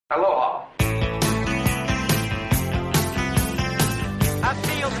Aloha. I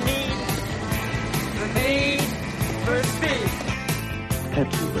feel the need for speed.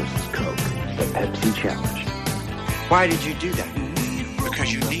 Pepsi versus Coke, the Pepsi Challenge. Why did you do that?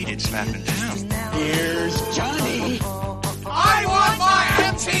 Because you needed slapping down. Here's Johnny. I want my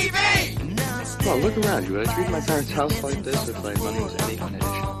MTV! Well, look around you. Would I treat my parents' house like this if my money was any kind of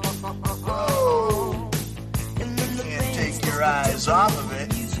issue? Oh! You can't take your eyes off of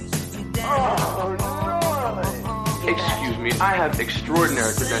it. Excuse me, I have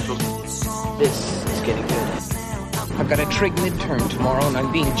extraordinary credentials. This is getting good. I've got a trig midterm tomorrow, and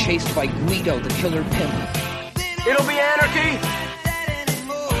I'm being chased by Guido, the killer pimp. It'll be anarchy!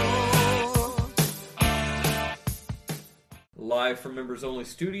 Live from Members Only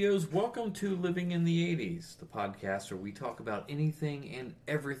Studios, welcome to Living in the 80s, the podcast where we talk about anything and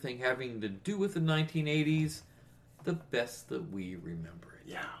everything having to do with the 1980s, the best that we remember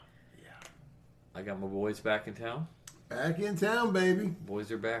it. Yeah. I got my boys back in town. Back in town, baby. Boys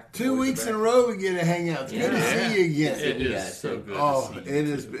are back. 2 weeks in a row we get to hang out. It's good to see you again. It is so good Oh, to see you it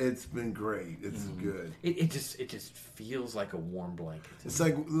is. It's been great. It's good. It just feels like a warm blanket. It's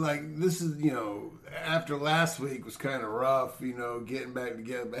like this is, after last week was kind of rough, getting back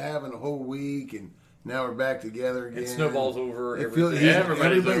together, but having a whole week and now we're back together again. And snowball's over.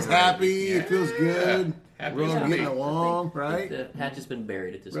 Everybody's happy. It feels good. Happy We're all to getting be. along, right? The hatch has been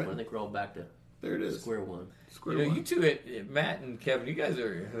buried at this point. I think we're all back to There it is. square one. You two, Matt and Kevin, you guys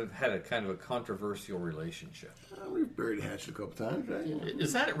have had a kind of a controversial relationship. We've buried a hatchet a couple times, right?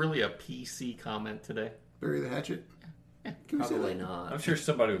 Is that really a PC comment today? Bury the hatchet? Can we say Probably that? not. I'm sure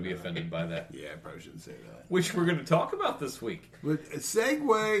somebody would be offended by that. Yeah, I probably shouldn't say that. Which we're going to talk about this week. But a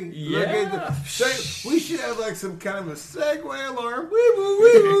segue. Yeah. We should have like some kind of a segue alarm. Wee woo,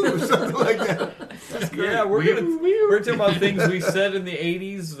 wee woo, or something like that. That's great. Yeah, we're talking about things we said in the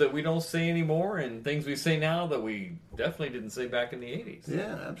 80s that we don't say anymore and things we say now that we definitely didn't say back in the 80s.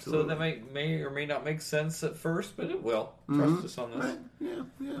 Yeah, So absolutely. that may or may not make sense at first, but it will. Trust us on this. Right.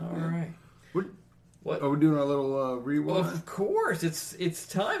 Yeah. All right. What? Are we doing our little rewind? Well, of course. It's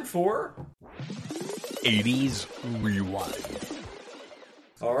time for 80s Rewind.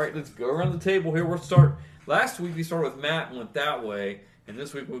 All right, let's go around the table here. We'll start. Last week we started with Matt and went that way, and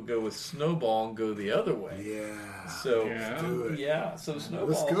this week we'll go with Snowball and go the other way. Yeah. So Yeah. Do it. yeah, so Snowball.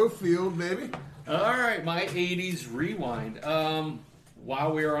 Let's go, Field, baby. All right, my 80s rewind.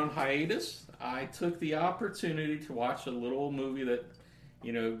 While we were on hiatus, I took the opportunity to watch a little movie that,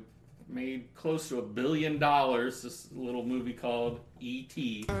 made close to $1 billion. This little movie called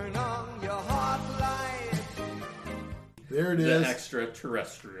E.T. There it The is.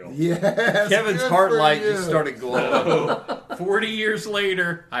 Extraterrestrial. Yes. Kevin's good heart for light you. just started glowing. 40 years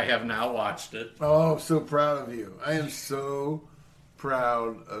later, I have now watched it. Oh, so proud of you. I am so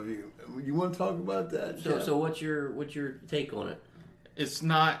proud of you. You want to talk about that? So what's your take on it? It's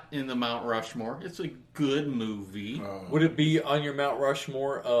not in the Mount Rushmore. It's a good movie. Would it be on your Mount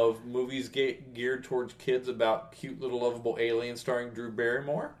Rushmore of movies geared towards kids about cute little lovable aliens starring Drew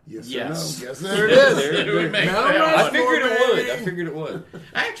Barrymore? Yes. Yes. Or no? Yes, there it is. It would make Mount that Rushmore, one. I figured it would.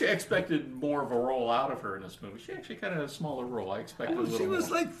 I actually expected more of a role out of her in this movie. She actually kind of had a smaller role. I expected a little She was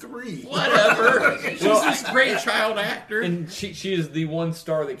more. like 3. Whatever. She's this great child actor. And she is the one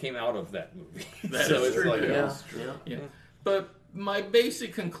star that came out of that movie. That so is it's true. like, Yeah. Yeah. But my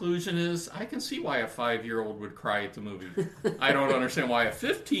basic conclusion is I can see why a 5-year-old would cry at the movie. I don't understand why a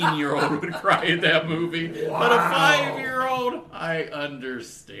 15-year-old would cry at that movie. But a 5-year-old, I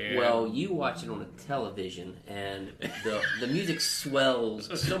understand. Well, you watch it on a television, and the music swells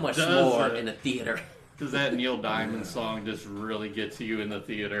so much Does more it? in the theater. Does that Neil Diamond song just really get to you in the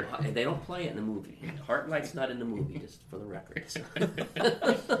theater? And they don't play it in the movie. Heartlight's not in the movie, just for the record.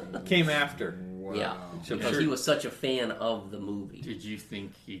 came after. Wow. Yeah, because he was such a fan of the movie. Did you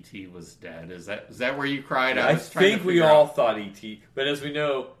think E.T. was dead? Is that where you cried? I was trying to think we figure all out. thought E.T., but as we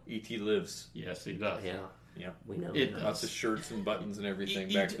know, E.T. lives. Yes, he does. Yeah, Yeah. we know. It that. Lots of shirts and buttons and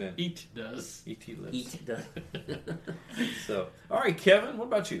everything back then. E.T. does. E.T. lives. Eat the. So, all right, Kevin, what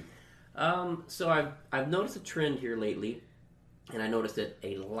about you? So I've noticed a trend here lately, and I noticed it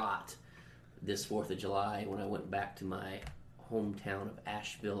a lot this 4th of July when I went back to my hometown of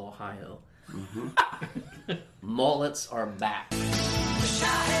Asheville, Ohio. Mullets are back.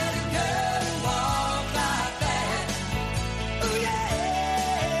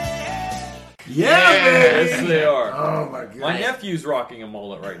 Yes, they are. Oh, my God. My nephew's rocking a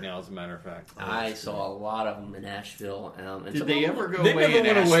mullet right now, as a matter of fact. I saw a lot of them in Asheville. And Did some they of them- ever go They away never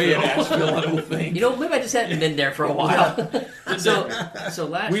in went away in Asheville? Asheville, I don't think. Maybe I just hadn't been there for a while. so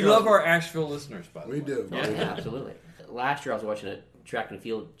last We year love our Asheville listeners, by the way. We do. Yeah, absolutely. Last year I was watching it track and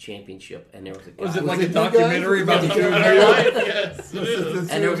field championship, and there was a guy. Was it like Was a it you guys? documentary about the Was it two you guys? guys? Yes, it is.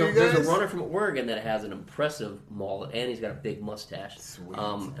 And there's a guys? runner from Oregon that has an impressive mullet, and he's got a big mustache. Sweet.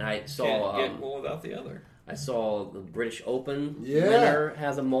 And I saw Can't get one without the other. I saw the British Open Yeah. winner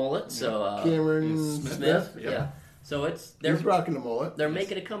has a mullet. So Cameron Smith, yeah. yeah. So they're He's rocking the mullet. they're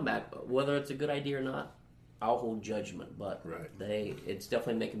making a comeback. Whether it's a good idea or not, I'll hold judgment. But Right. it's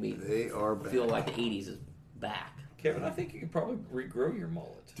definitely making me They are back. feel like the '80s is back. Kevin, I think you could probably regrow your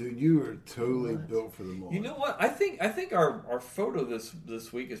mullet. Dude, you are totally built for the mullet. You know what? I think our photo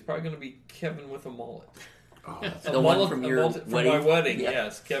this week is probably going to be Kevin with a mullet. Oh, that's The one from your from wedding? my wedding. Yeah.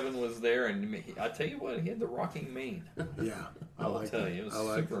 Yes, Kevin was there, and I tell you what, he had the rocking mane. yeah, I I'll like tell that. you, it was I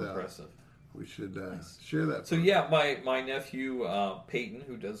like super that. impressive. We should share that. So yeah, my nephew Peyton,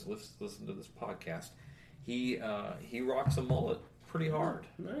 who does listen to this podcast, he rocks a mullet pretty hard.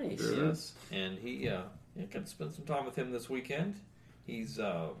 Nice. Yes, and he can spend some time with him this weekend. He's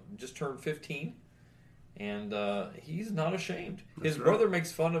just turned 15, and he's not ashamed. His right. brother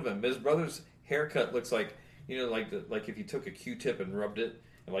makes fun of him. His brother's haircut looks like like if you took a Q-tip and rubbed it,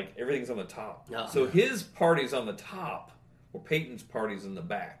 and like everything's on the top. Oh. So his party's on the top, or Peyton's party's in the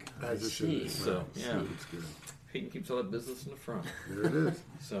back. As it should be. So yeah, It's good. Peyton keeps all that business in the front. There it is.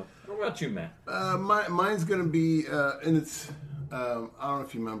 So what about you, Matt? Mine's going to be, and it's, I don't know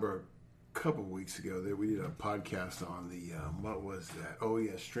if you remember a couple weeks ago that we did a podcast on the, what was that? Oh,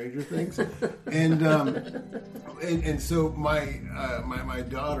 yeah, Stranger Things. and so my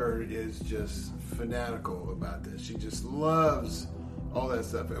daughter is just fanatical about this. She just loves all that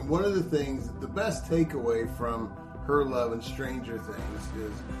stuff. And one of the things, the best takeaway from her love in Stranger Things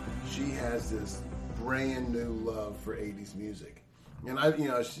is she has this brand new love for 80s music. And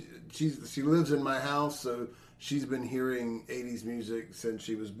she lives in my house, so she's been hearing 80s music since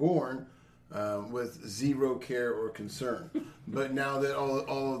she was born, with zero care or concern. But now that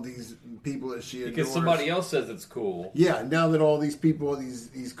all of these people that she adores, Because somebody else says it's cool. yeah, now that all these people,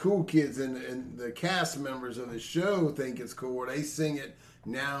 these cool kids and the cast members of the show think it's cool, or they sing it,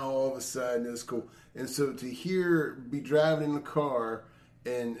 now all of a sudden it's cool. And so to be driving in the car,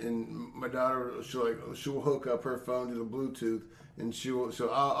 and my daughter, she'll hook up her phone to the Bluetooth, and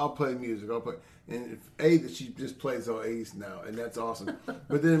I'll play music. I'll play, and that she just plays all 80s now, and that's awesome.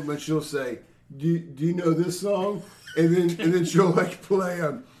 But then when she'll say, "Do you know this song?" and then she'll play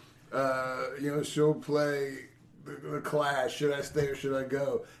she'll play the Clash. Should I stay or should I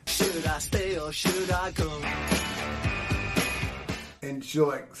go? Should I stay or should I go? And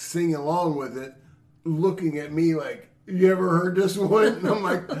she'll sing along with it, looking at me like, "You ever heard this one?" And I'm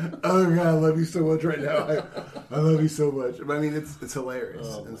like, "Oh God, I love you so much right now. I love you so much." But I mean, it's hilarious,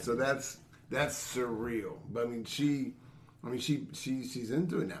 and so that's surreal. But I mean, she's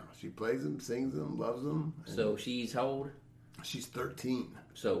into it now. She plays them, sings them, loves them. So she's how old? She's 13.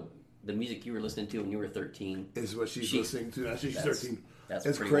 So the music you were listening to when you were 13 is what she's listening to now. She's 13. That's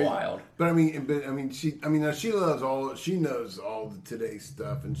it's pretty crazy. wild. But she loves she knows all the today's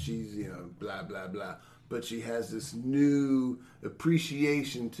stuff, and she's blah blah blah. But she has this new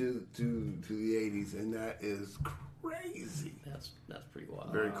appreciation to the 80s, and that is crazy. That's pretty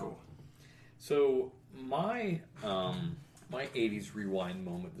wild. Very cool. So my 80s rewind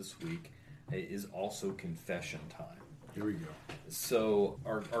moment this week is also confession time. Here we go. So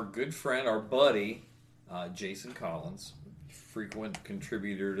our good friend, our buddy, Jason Collins, frequent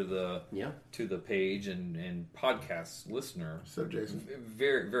contributor to the page and podcast listener. What's up, Jason?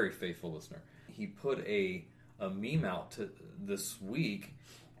 Very, very faithful listener. He put a meme out this week,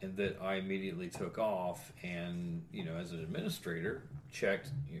 and that I immediately took off, and as an administrator, checked.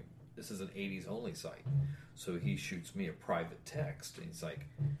 This is an 80s only site, so he shoots me a private text, and he's like,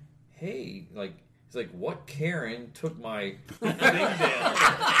 "Hey, he's like, what Karen took my thing down?"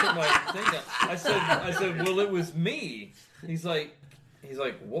 I said, "Well, it was me." He's like,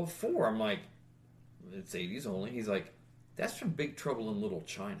 "What for?" I'm like, "It's 80s only." He's like, "That's from Big Trouble in Little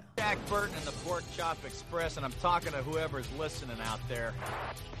China." Jack Burton and the Pork Chop Express, and I'm talking to whoever's listening out there.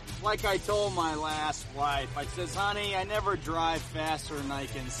 Like I told my last wife, I says, "Honey, I never drive faster than I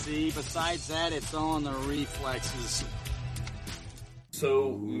can see. Besides that, it's all in the reflexes."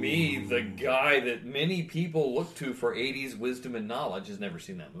 So me, the guy that many people look to for 80s wisdom and knowledge, has never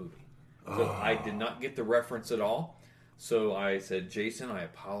seen that movie. So I did not get the reference at all. So I said, "Jason, I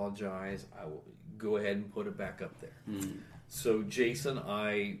apologize. I will go ahead and put it back up there." So Jason,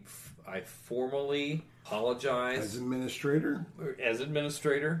 I formally apologize As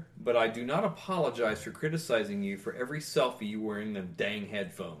administrator, but I do not apologize for criticizing you for every selfie you wearing them dang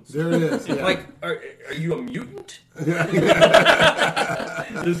headphones. There it is. Yeah. Are you a mutant?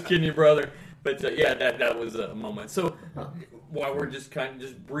 Just kidding, you brother. But yeah, that was a moment. So while we're just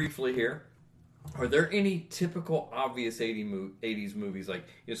briefly here, are there any typical obvious 80s movies? Like,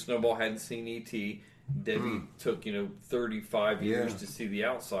 Snowball hadn't seen E.T., Debbie took 35 years to see The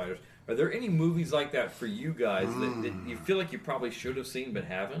Outsiders. Are there any movies like that for you guys that you feel like you probably should have seen but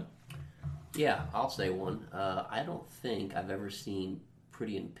haven't? Yeah, I'll say one. I don't think I've ever seen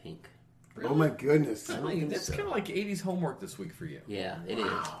Pretty in Pink. Really? Oh my goodness! That's kind of like 80s homework this week for you. Yeah, it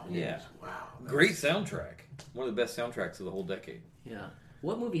is. Yeah, wow, great soundtrack. One of the best soundtracks of the whole decade. Yeah.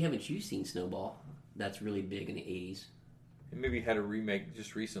 What movie haven't you seen, Snowball? That's really big in the 80s. It maybe had a remake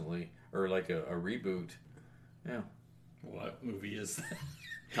just recently, or like a reboot. Yeah. What movie is that?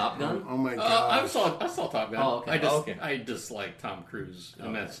 Top Gun? Oh my god! I saw Top Gun. Oh, okay. I dislike Tom Cruise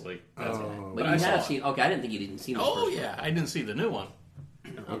immensely. But you have seen. Okay, I didn't think you didn't see the first one. I didn't see the new one.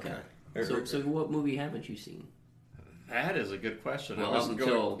 Okay. So what movie haven't you seen? That is a good question. Well, up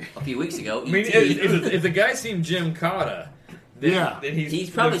until a few weeks ago. I mean, if the guy's seen Jim Cotta, then he's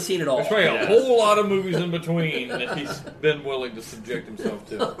probably seen it all. There's probably a whole lot of movies in between that he's been willing to subject himself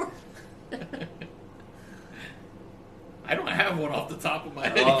to. I don't have one off the top of my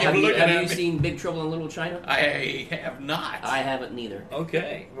head. Have you seen Big Trouble in Little China? I have not. I haven't neither.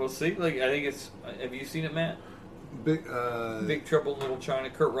 Okay, we'll see. I think it's. Have you seen it, Matt? Big Trouble in Little China.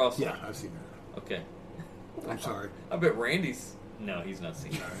 Kurt Russell. Yeah, I've seen that. Okay. I'm sorry. I bet Randy's. No, he's not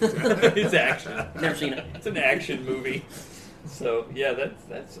seen it. It's action. Never seen it. It's an action movie. So yeah,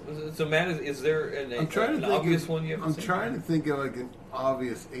 that's. So Matt, is there an obvious one you haven't seen? I'm trying to think of like an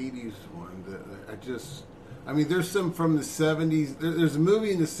obvious '80s one that I just. I mean, there's some from the '70s. There's a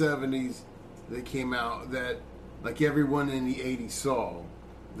movie in the '70s that came out that like everyone in the '80s saw.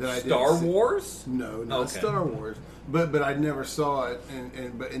 That Star Wars? No, not Star Wars. But I never saw it,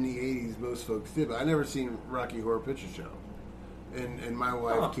 but in the '80s most folks did. But I never seen Rocky Horror Picture Show, and my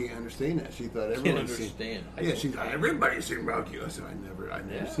wife can't understand that. She thought everybody's seen. Yeah, she's everybody's seen Rocky. I said I never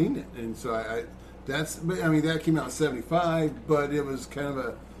seen it, and so But I mean that came out in '75, but it was kind of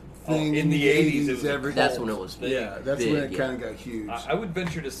a thing in the '80s. That's when it was big. Yeah, that's big, when it kind of got huge. I would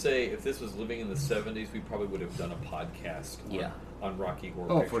venture to say if this was living in the '70s, we probably would have done a podcast. On Rocky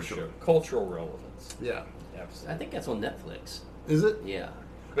Horror Picture Show. Cultural relevance. Yeah. Absolutely. I think that's on Netflix. Is it? Yeah.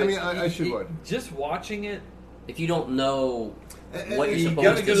 I mean, I should watch. Just watching it, if you don't know what you're you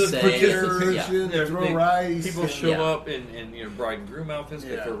supposed to say, participation, throw rice. People show up in bride and groom outfits.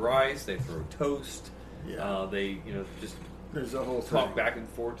 They throw rice. They throw toast. Yeah. They just there's a whole talk back and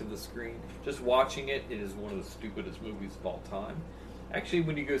forth to the screen. Just watching it is one of the stupidest movies of all time. Actually,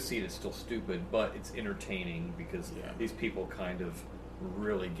 when you go see it, it's still stupid, but it's entertaining because these people kind of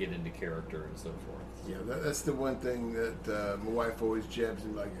really get into character and so forth. Yeah, that's the one thing that my wife always jabs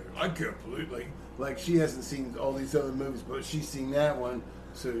me like, I can't believe like she hasn't seen all these other movies, but she's seen that one,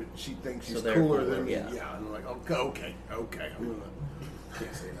 so she thinks she's cooler than me. Yeah, and I'm like, okay,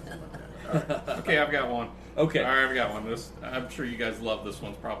 can't say nothing about that. All right. Okay, I've got one. Okay, all right, I've got one. I'm sure you guys love this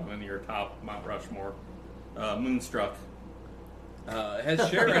one's probably in your top Mount Rushmore. Moonstruck. It has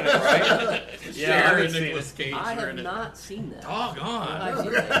Cher in it, right? Cher and Nicolas Cage. I have not seen that.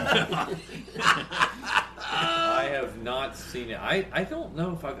 Doggone. I have not seen it. I don't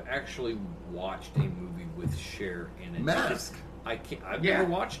know if I've actually watched a movie with Cher in it. Mask. I've never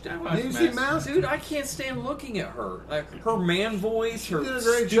watched it. Did you see Mask? Dude, I can't stand looking at her. Like her man voice, her did a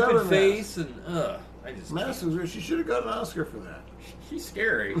great job stupid in face, Mask. and I just Mask was. She should have got an Oscar for that. She's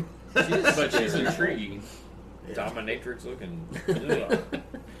scary, but she's intriguing. Dominatrix looking.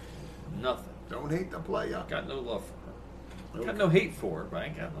 Nothing. Don't hate the player. Got no love for her. Got no hate for her, but I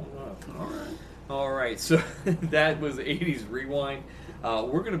ain't got no love. All right. So that was 80s Rewind.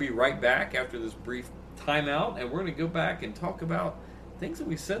 We're going to be right back after this brief timeout, and we're going to go back and talk about things that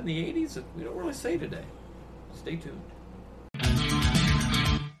we said in the 80s that we don't really say today. Stay tuned.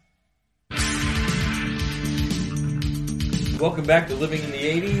 Welcome back to Living in the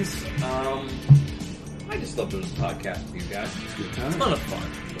 80s. I just love doing this podcast with you guys. It's a ton of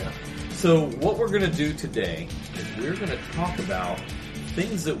fun. Yeah. So what we're going to do today is we're going to talk about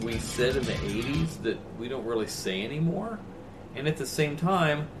things that we said in the 80s that we don't really say anymore. And at the same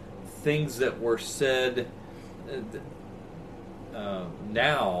time, things that were said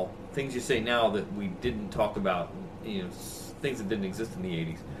now, things you say now that we didn't talk about, things that didn't exist in the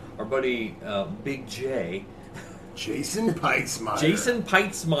 80s. Our buddy Big J. Jason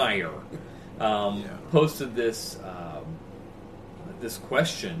Peitzmeyer. Posted this this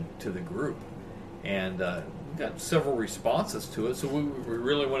question to the group, and we got several responses to it. So what we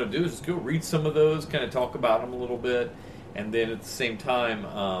really want to do is just go read some of those, kind of talk about them a little bit, and then at the same time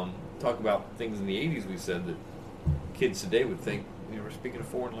talk about things in the 80s we said that kids today would think we're speaking a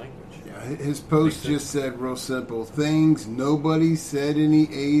foreign language. Yeah, his post just said real simple things nobody said in the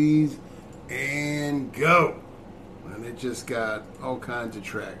 80s and go. And it just got all kinds of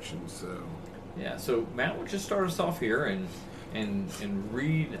traction. So yeah, so Matt will just start us off here and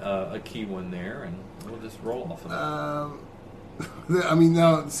read a key one there, and we'll just roll off of it. I mean,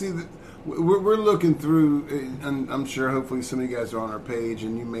 now, see, we're looking through, and I'm sure hopefully some of you guys are on our page,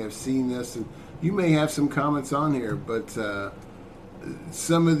 and you may have seen this, and you may have some comments on here, but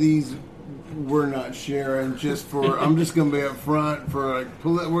some of these we're not sharing just for, I'm just going to be up front for like,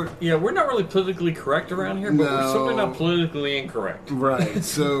 we're not really politically correct around here, but we're certainly not politically incorrect. Right,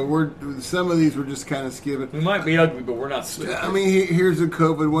 so some of these we're just kind of skipping. We might be ugly, but we're not stupid. I mean, here's a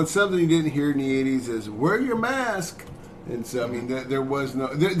COVID one. Something you didn't hear in the 80s is wear your mask. And so, I mean, there was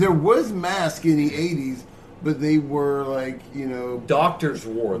mask in the 80s, but they were like, doctors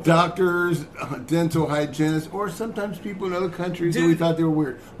wore them. Doctors, dental hygienists, or sometimes people in other countries that we thought they were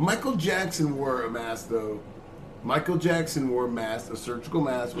weird. Michael Jackson wore a mask, though. Michael Jackson wore a surgical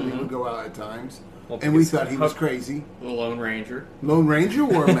mask, when he would go out at times. Well, and we thought he was crazy. The Lone Ranger. Lone Ranger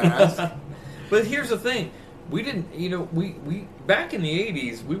wore a mask. But here's the thing. We didn't, we back in the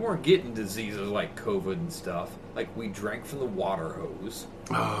 80s, we weren't getting diseases like COVID and stuff. Like, we drank from the water hose.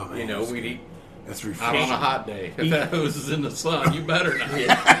 Oh, man. We'd eat. That's refreshing. Out on a hot day. If that hose is in the sun, you better not.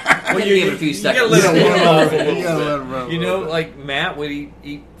 Well, you give it a few seconds. You gotta let it run. Like Matt would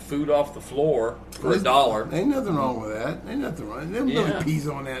eat food off the floor for $1. Ain't nothing wrong with that. Ain't nothing wrong. There's no peas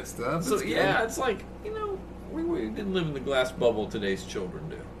on that stuff. So, it's like, we didn't live in the glass bubble today's children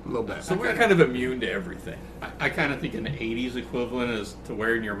do. A little bit. So we're kind of immune to everything. I kind of think an 80s equivalent is to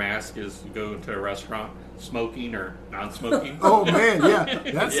wearing your mask is to go to a restaurant, smoking or non-smoking. Oh, man, yeah.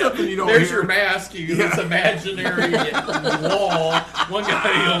 That's something you don't There's hear. your mask. This imaginary wall. One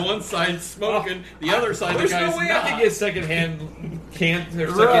guy on one side smoking, the other side the guy's There's no way not. I could get secondhand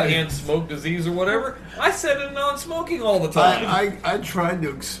smoke disease or whatever. I said it non-smoking all the time. I tried to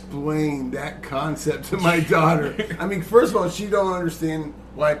explain that concept to my daughter. I mean, first of all, she don't understand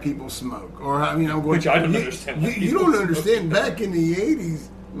why people smoke. Or, I mean, I'm going, which I don't understand. You don't understand. Back in the 80s,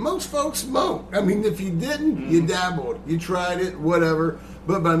 most folks smoked. I mean, if you didn't, you dabbled. You tried it, whatever.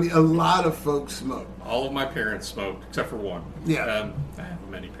 But I mean, a lot of folks smoke. All of my parents smoked, except for one. Yeah. I have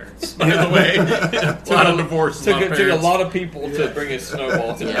many parents, by the way. A lot of divorces. Took a lot of people to bring a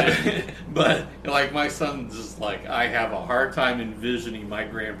snowball to that. But, like, my son's just like, I have a hard time envisioning my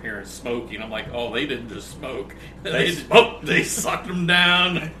grandparents smoking. I'm like, oh, they didn't just smoke. They smoked. They sucked them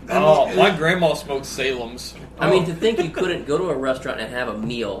down. Oh, my grandma smoked Salem's. I mean, to think you couldn't go to a restaurant and have a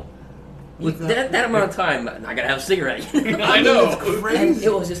meal with that amount of time, I gotta have a cigarette. I know. And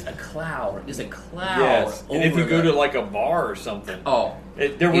it was just a cloud. Just a cloud. Yes. And if you go to like a bar or something. Oh.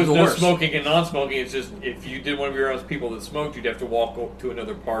 There was no smoking and non-smoking. It's just, if you did one of your own people that smoked, you'd have to walk to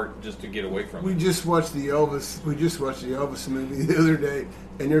another part just to get away from it. We just watched the Elvis movie the other day,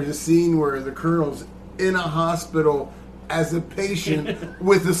 and there's a scene where the Colonel's in a hospital as a patient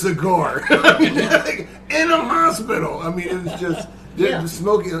with a cigar. In a hospital. I mean, it was just...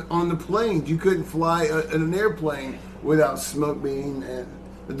 Smoking on the planes. You couldn't fly in an airplane without smoke being. And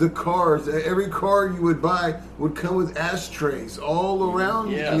the cars, every car you would buy would come with ashtrays all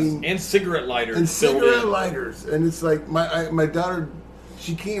around. Yes. I mean, and cigarette lighters. And it's like my daughter,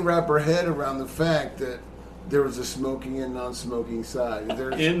 she can't wrap her head around the fact that there was a smoking and non-smoking side.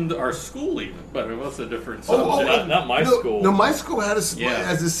 In our school even, but it was a different subject. Not my school. No, my school had as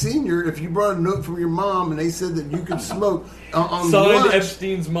a senior, if you brought a note from your mom and they said that you could smoke on signed lunch.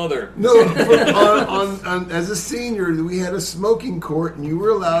 Epstein's mother. No, as a senior, we had a smoking court and you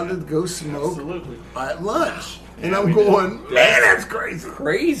were allowed to go smoke at lunch. And I'm going, man, that's crazy.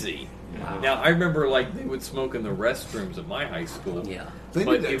 Crazy. Wow. Now, I remember they would smoke in the restrooms at my high school. Yeah.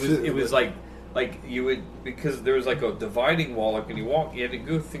 But it was like you would, because there was a dividing wall. Like when you walk, you had to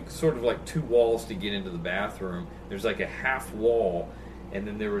go through sort of like two walls to get into the bathroom. There's a half wall, and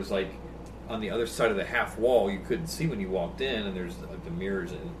then there was on the other side of the half wall you couldn't see when you walked in, and there's the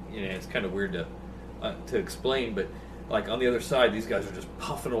mirrors, and it's kind of weird to explain, but on the other side these guys are just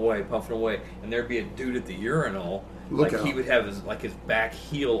puffing away, and there'd be a dude at the urinal. He would have his back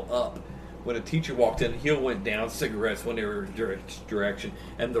heel up. When a teacher walked in, heel went down, cigarettes went every direction.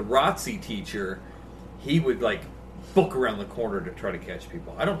 And the ROTC teacher, he would book around the corner to try to catch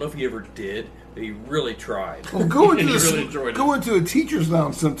people. I don't know if he ever did, but he really tried. Well, go into a teacher's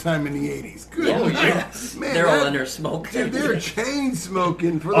lounge sometime in the 80s. Good. Oh, yeah. Man, they're all under smoke. They're chain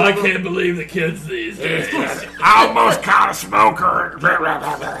smoking. I can't believe the kids these days. I almost caught a smoker.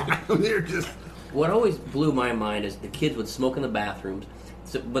 They're just... What always blew my mind is the kids would smoke in the bathrooms,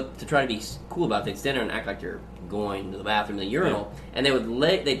 but to try to be cool about it, they'd stand there and act like they're going to the bathroom, the urinal, and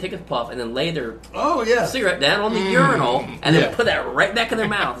they'd take a puff and then lay their cigarette down on the urinal and then put that right back in their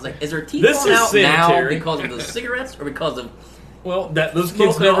mouth. It's like, is their teeth falling out sanitary. now because of the cigarettes or because of... Well, those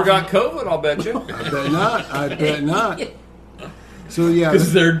kids never got COVID, I'll bet you. I bet not. So, yeah.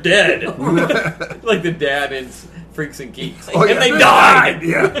 Because they're dead. Like the dad in Freaks and Geeks. Oh, and they died.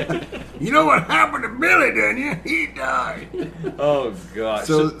 Yeah. You know what happened to Billy, didn't you? He died. Oh, gosh.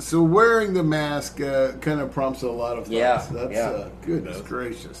 So wearing the mask kind of prompts a lot of thoughts. Yeah. That's goodness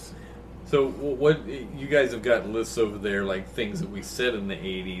gracious. So what you guys have got lists over there, like things that we said in the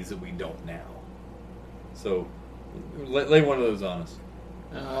 80s that we don't now. So lay one of those on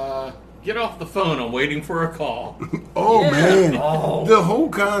us. Get off the phone. I'm waiting for a call. Man. Oh. The whole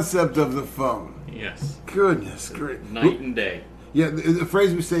concept of the phone. Yes. Goodness great. Night and day. Yeah, the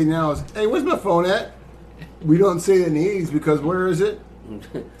phrase we say now is, hey, where's my phone at? We don't say it in the 80s because where is it?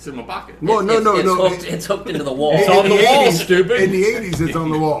 It's in my pocket. Well, It's hooked into the wall. It's on the wall, stupid. In the 80s, it's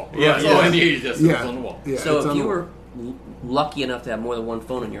on the wall. Yeah, in the 80s, it's on the wall. Yeah, so if you were lucky enough to have more than one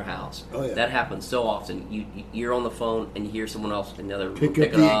phone in your house, that happens so often. You're on the phone and you hear someone else in the other room pick pick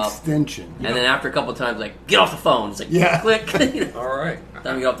up it the up. extension. And then after a couple of times, like, get off the phone. It's like, click. All right.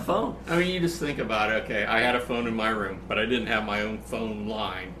 Time to get off the phone. I mean, you just think about it. Okay, I had a phone in my room, but I didn't have my own phone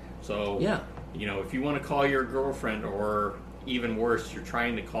line. So, if you want to call your girlfriend, or even worse, you're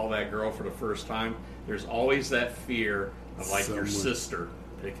trying to call that girl for the first time, there's always that fear of, like, your sister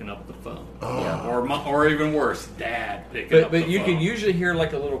picking up the phone. Or even worse, dad picking up the phone. But you can usually hear,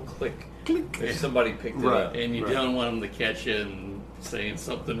 like, a little click if somebody picked it up. And you don't want them to catch it and saying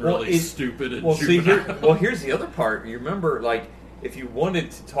something really stupid and here's the other part. You remember, like, if you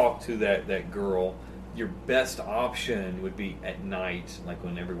wanted to talk to that girl, your best option would be at night, like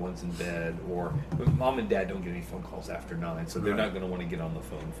when everyone's in bed, or mom and dad don't get any phone calls after 9, so they're not going to want to get on the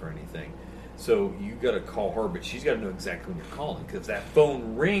phone for anything. So you got to call her, but she's got to know exactly when you're calling, because if that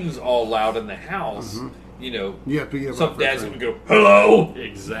phone rings all loud in the house, some dad's going to go, hello!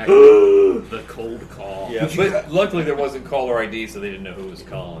 Exactly. The cold call. Yeah, but luckily there wasn't caller ID, so they didn't know who was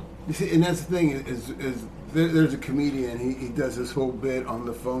calling. You see, and that's the thing is there's a comedian. He does this whole bit on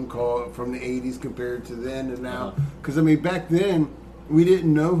the phone call from the 80s compared to then and now. Because, I mean, back then, we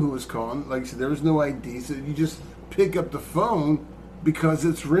didn't know who was calling. Like I said, there was no ID. So you just pick up the phone because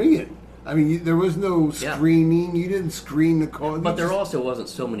it's ringing. I mean, there was no screening. You didn't screen the call. But there also wasn't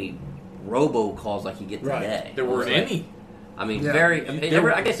so many robocalls like you get today. There weren't any. I mean,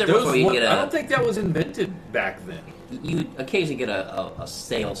 I guess every once in a while you get I don't think that was invented back then. You occasionally get a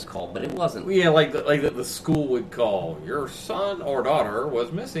sales call, but it wasn't. Yeah, like the school would call, your son or daughter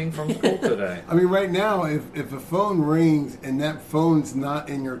was missing from school today. I mean, right now, if a phone rings and that phone's not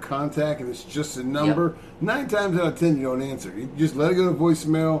in your contact and it's just a number, 9 times out of 10 you don't answer. You just let it go to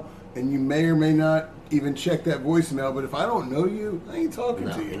voicemail, and you may or may not even check that voicemail. But if I don't know you, I ain't talking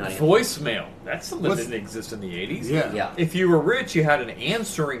to you. Voicemail. That's something that didn't exist in the 80s. Yeah. If you were rich, you had an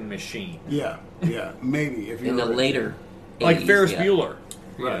answering machine. Yeah, maybe. If in the later 80s, like Ferris Bueller.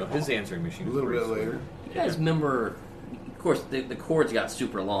 Right. His answering machine. A little bit later. You guys remember... Of course, the cords got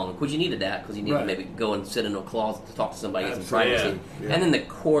super long because you needed that because you needed to maybe go and sit in a closet to talk to somebody, get some privacy. Yeah. And then the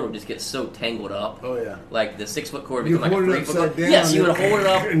cord would just get so tangled up. Oh, yeah. Like the 6-foot cord would you become like a 3-foot cord. Yes, you would hold it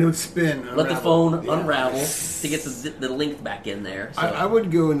up. And it would spin. Let the phone unravel to get the length back in there. So. I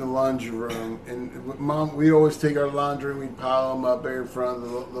would go in the laundry room, and Mom, we'd always take our laundry and we'd pile them up there in front of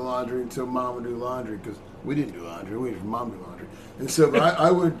the laundry until Mom would do laundry because we didn't do laundry. We had Mom do laundry. And so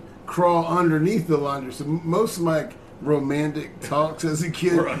I would crawl underneath the laundry. So most of my romantic talks as a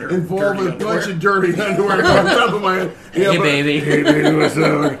kid involved a bunch of dirty underwear on top of my head. Hey, baby, what's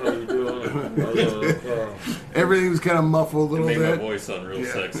up? Everything was kind of muffled a little bit. It made my voice sound real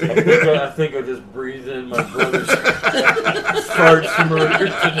sexy. I think I just breathed in my brother's farts murder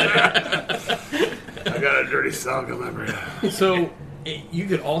today. I got a dirty sock on my brain. So you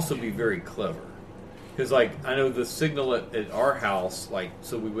could also be very clever. Because, like, I know the signal at our house, like,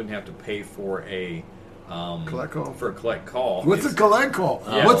 so we wouldn't have to pay for a collect call. For a collect call. What's a collect call?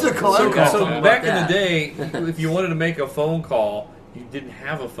 What's a collect call? So back in the day, if you wanted to make a phone call, you didn't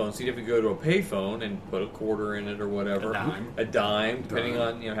have a phone, so you'd have to go to a pay phone and put a quarter in it or whatever. A dime, depending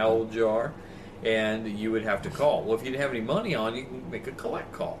on how old you are. And you would have to call. Well, if you didn't have any money on, you can make a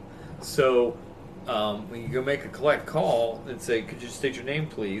collect call. So when you go make a collect call and say, could you state your name,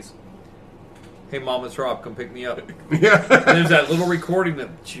 please? Hey, Mom, it's Rob. Come pick me up. Yeah. And there's that little recording that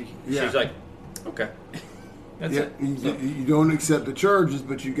she's like, okay. That's it. You don't accept the charges,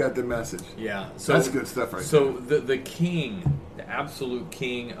 but you got the message. Yeah. So that's good stuff right there. So the king, the absolute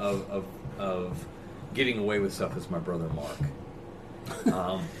king of of getting away with stuff is my brother Mark.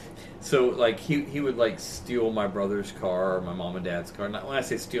 So like he would like steal my brother's car or my mom and dad's car. Not, when I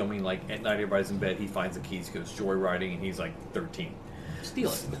say steal, I mean like at night everybody's in bed, he finds the keys, goes joyriding, and he's like 13.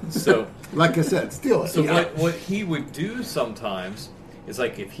 Steal it. So like I said, steal it. So what he would do sometimes is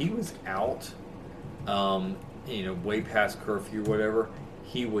like if he was out, way past curfew or whatever,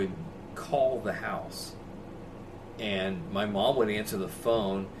 he would call the house, and my mom would answer the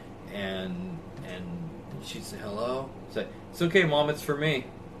phone, and she'd say hello. Say, it's okay, Mom, it's for me.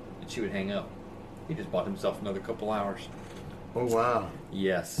 And she would hang up. He just bought himself another couple hours. Oh, wow.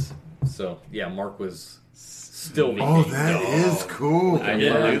 Yes. So, yeah, Mark was still the that is cool. I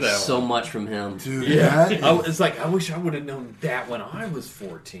didn't do that so much from him. Dude, yeah. It's like, I wish I would have known that when I was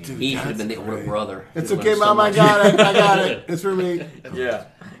 14. Dude, he should have been the older brother. It's okay, Mom, I got it. It's for me. Yeah.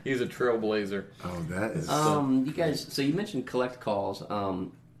 He's a trailblazer. Oh, that is you guys, so you mentioned collect calls.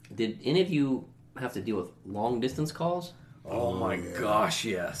 Did any of you have to deal with long distance calls? Oh my gosh,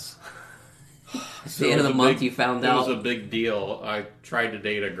 yes. At the end of the month, you found out. It was a big deal. I tried to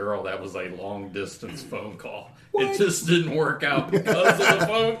date a girl that was a long distance phone call. It just didn't work out because of the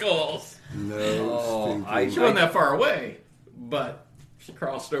phone calls. No. She wasn't that far away, but she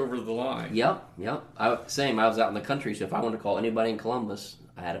crossed over the line. Yep. Same. I was out in the country, so if I wanted to call anybody in Columbus,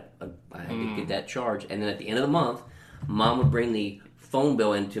 I had to get that charge. And then at the end of the month, Mom would bring the phone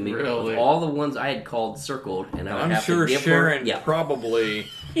bill into me with all the ones I had called circled, and I would have to give Sharon her, probably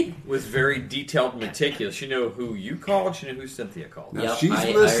was very detailed and meticulous. She knew who you called, she knew who Cynthia called. Now she's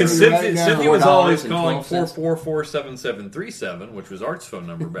listening right now. Cynthia was always calling 444-7737, which was Art's phone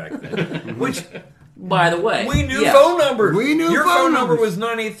number back then. Which, by the way, we knew phone numbers. We knew your phone number numbers.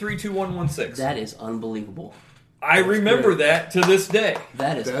 was 983-2116. That is unbelievable. I remember that to this day.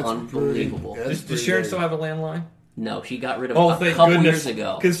 That is unbelievable. Does Sharon still have a landline? No, she got rid of it a couple years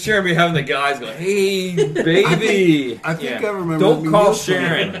ago. Because Sharon be having the guys go, hey, baby. I think I remember. Don't call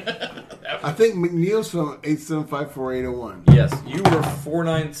Sharon. I think McNeil's from 875-4801. Yes, you were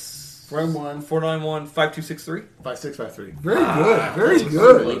 491-59263? 5653. Very good. Very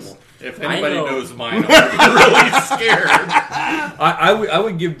good. If anybody knows mine, I'm really scared. I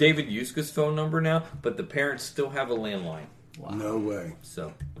would give David Yuska's phone number now, but the parents still have a landline. Wow. No way.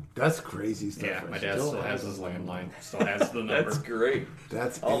 So that's crazy stuff. Yeah, my dad still has his landline. Still has the number. That's great.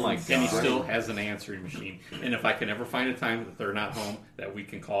 That's my god. And he still has an answering machine. And if I can ever find a time that they're not home, that we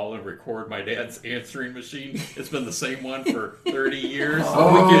can call and record my dad's answering machine. It's been the same one for 30 years. We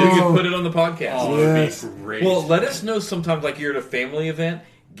can put it on the podcast. Oh, yes. It'd be great. Well, let us know sometimes, like you're at a family event.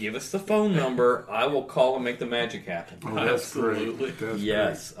 Give us the phone number. I will call and make the magic happen. Oh, that's absolutely. Great. That's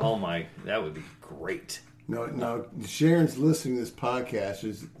yes. Great. Oh my, that would be great. No, Sharon's listening to this podcast.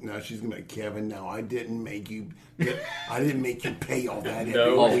 Now she's gonna be like, Kevin, no, I didn't make you pay all that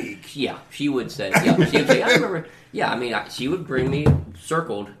every week. Yeah, she would say. Yeah, she would say. I remember. Yeah, I mean, she would bring me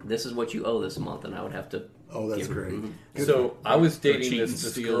circled. This is what you owe this month, and I would have to. Oh, that's great. So I was dating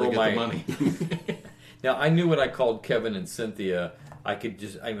this girl. To get the money. Now I knew when I called Kevin and Cynthia, I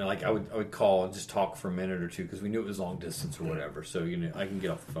would call and just talk for a minute or two because we knew it was long distance or whatever. So I can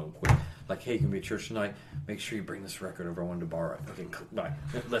get off the phone quick. Like, hey, you can be at church tonight. Make sure you bring this record over. I wanted to borrow it. Okay, bye.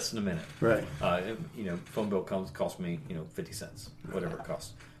 Less than a minute. Right. Phone bill costs me 50 cents, whatever it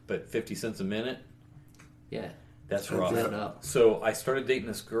costs. But 50 cents a minute. Yeah, that's rough. So I started dating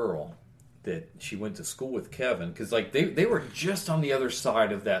this girl that she went to school with Kevin because they were just on the other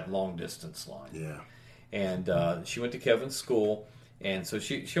side of that long distance line. Yeah. And she went to Kevin's school, and so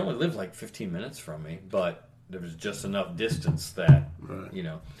she only lived like 15 minutes from me, but there was just enough distance that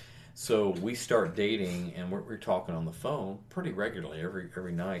So we start dating, and we're talking on the phone pretty regularly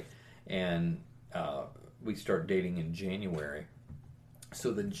every night, and we start dating in January.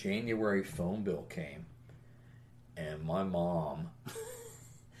 So the January phone bill came, and my mom,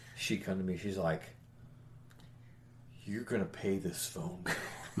 she come to me, she's like, "You're gonna pay this phone bill."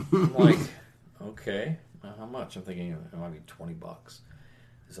 I'm like, okay, how much? I'm thinking it might be $20.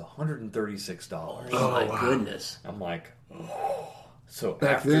 It's $136. Oh my goodness! I'm like, oh. So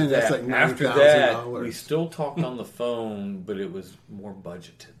back after then, that, that's like $90,000. We still talked on the phone, but it was more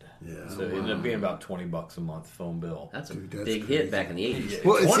budgeted. Yeah, so it ended up being about $20 a month phone bill. That's a big hit back in the 80s. Yeah,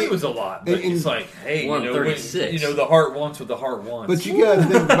 well, 20 was a lot, but it's like, hey, the heart wants what the heart wants. But you got to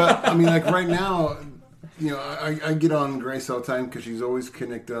think about. I mean, like right now. I get on Grace all the time because she's always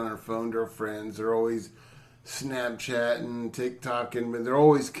connected on her phone to her friends. They're always Snapchatting, TikToking, but they're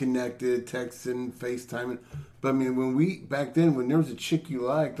always connected, texting, FaceTiming. But I mean, back then, when there was a chick you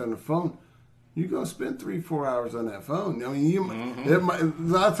liked on the phone, you're going to spend 3-4 hours on that phone. I mean, a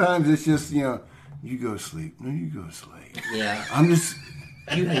lot of times it's just, you go to sleep. No, you go to sleep. Yeah.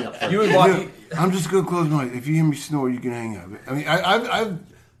 You hang up first. You would watch. I'm just gonna close my eyes. If you hear me snore, you can hang up. I mean,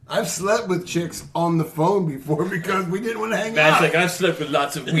 I've slept with chicks on the phone before because we didn't want to hang That's up. like I've slept with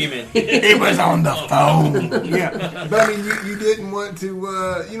lots of women. It was on the phone. Yeah, but I mean, you didn't want to.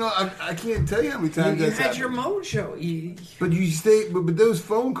 I can't tell you how many times You that's had happened. your mojo. But you stay. But those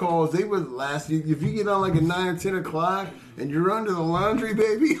phone calls, they would last. If you get on like at 9 or 10 o'clock and you're under the laundry,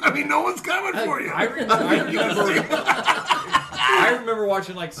 baby. I mean, no one's coming for you. I remember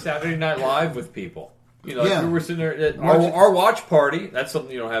watching like Saturday Night Live with people. You know, like we were sitting there at our watch party. That's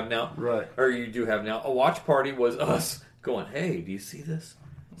something you don't have now, right? Or you do have now. A watch party was us going, "Hey, do you see this?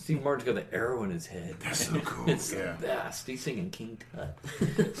 Steve Martin's got the arrow in his head. That's so cool. It's the best. He's singing King Tut."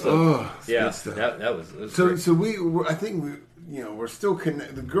 That was so. great. So I think we're still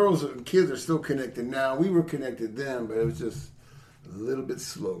connected. The girls and kids are still connected now. We were connected then, but it was just a little bit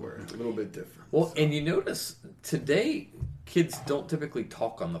slower, a little bit different. Well, and you notice today, kids don't typically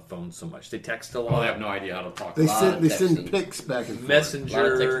talk on the phone so much. They text a lot. They have no idea how to talk. They send pics back and forth.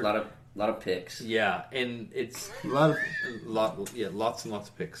 Messenger, a lot of pics. Yeah, and it's lots and lots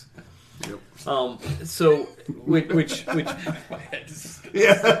of pics. Yep. So which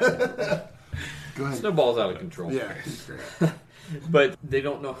yeah. Go ahead. Snowball's out of control. Yeah. But they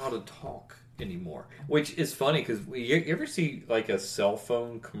don't know how to talk anymore, which is funny because you ever see like a cell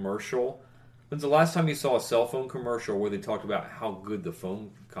phone commercial? When's the last time you saw a cell phone commercial where they talked about how good the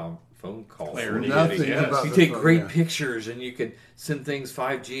phone calls? Clarity. You take great pictures and you can send things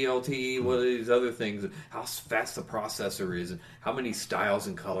 5G, LTE, what are these other things? How fast the processor is, and how many styles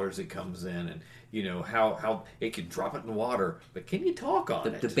and colors it comes in, and you know how it can drop it in water. But can you talk on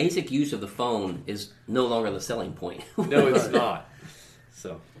it? The basic use of the phone is no longer the selling point. No, it's not.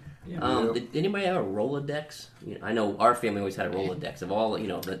 So. Yeah. Did anybody have a Rolodex? I know our family always had a Rolodex of all the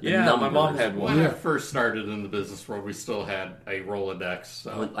numbers. My mom had one. When I first started in the business world, we still had a Rolodex.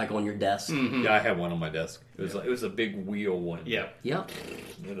 So. Like on your desk? Mm-hmm. Yeah, I had one on my desk. It was a big wheel one. Yeah.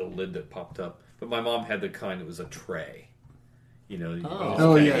 With a lid that popped up. But my mom had the kind that was a tray. You know.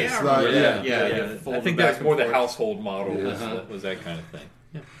 Yeah. I think that's more the household model. Was that kind of thing.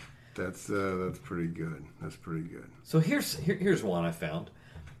 Yeah. That's pretty good. That's pretty good. So here's one I found.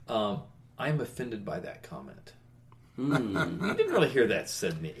 I'm offended by that comment. You didn't really hear that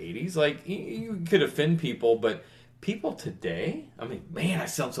said in the 80s. Like, you could offend people, but people today, I mean, man, I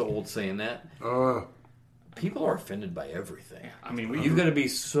sound so old saying that. People are offended by everything. I mean, you've got to be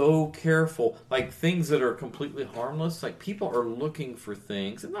so careful. Like, things that are completely harmless, like, people are looking for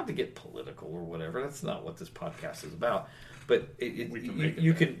things, and not to get political or whatever, that's not what this podcast is about. But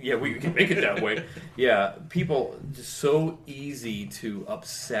we can make it that way. Yeah, people just so easy to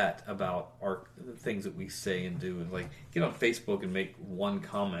upset about the things that we say and do, and like get on Facebook and make one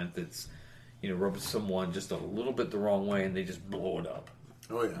comment that's rubs someone just a little bit the wrong way, and they just blow it up.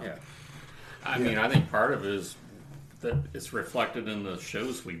 Oh yeah. I mean, I think part of it is that it's reflected in the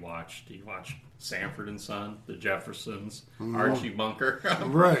shows we watched. You watch Sanford and Son, The Jeffersons, Archie Bunker,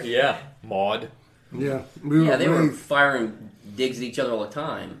 right? Yeah, Maude. Yeah, they were firing digs at each other all the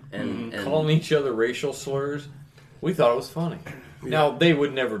time and calling each other racial slurs. We thought it was funny. Yeah. Now they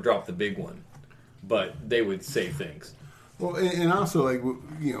would never drop the big one, but they would say things. Well, and also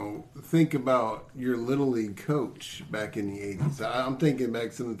think about your little league coach back in the 80s. I'm thinking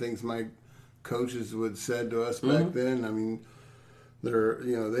back some of the things my coaches would said to us back then. I mean,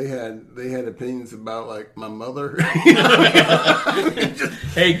 they had opinions about like my mother.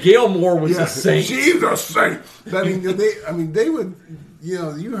 Hey, Gail Moore was a saint. She's a saint. They would.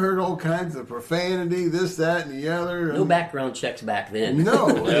 You heard all kinds of profanity, this, that, and the other. No background checks back then.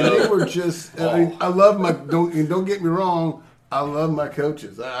 No, they were just. I love my. Don't get me wrong. I love my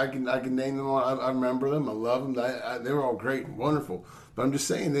coaches. I can name them all. I remember them. I love them. They were all great and wonderful. But I'm just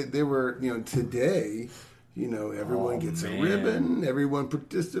saying that they were. Today. Everyone gets a ribbon. Everyone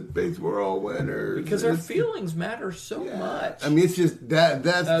participates. We're all winners. Because our feelings matter so much. I mean, it's just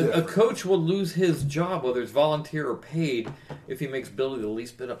that's a coach will lose his job, whether it's volunteer or paid, if he makes Billy the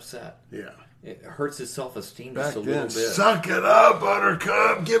least bit upset. Yeah, it hurts his self-esteem back just a little bit. Suck it up,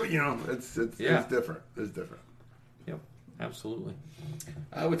 Buttercup. Give it. It's different. It's different. Yep, absolutely.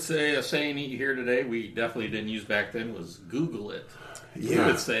 I would say a saying you hear today we definitely didn't use back then was "Google it." Yeah. You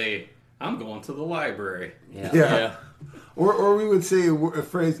would say, "I'm going to the library." Yeah. Or we would say a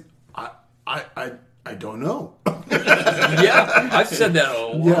phrase, I don't know. Yeah, I've said that a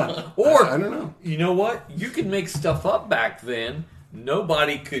lot. Yeah. Or, I don't know. You know what? You can make stuff up back then,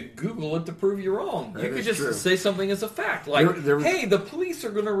 nobody could Google it to prove you wrong. That You could is just true. say something as a fact. Like, There was- hey, the police are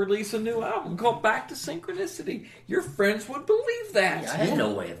going to release a new album called Back to Synchronicity. Your friends would believe that. I had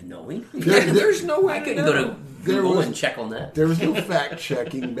no way of knowing. There's no way I to couldn't know. go to Google and check on that. There was no fact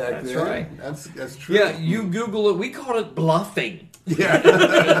checking back That's then. right. That's true. Yeah, you Google it. We called it bluffing.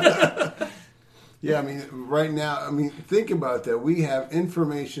 Yeah. Yeah, I mean, right now, I mean, think about that. We have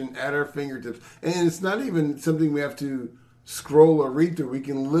information at our fingertips. And it's not even something we have to scroll or read through. We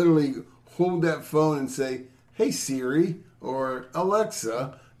can literally hold that phone and say, hey, Siri or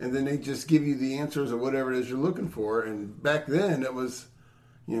Alexa, and then they just give you the answers or whatever it is you're looking for. And back then, it was,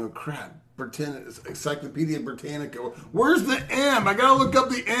 crap. Encyclopedia Britannica. Where's the M? I gotta look up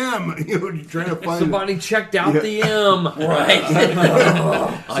the M. You're trying to find somebody checked out the M. Right.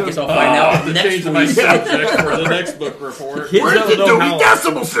 I guess I'll find out to next change week. my subject for the next book report. Where's the Dewey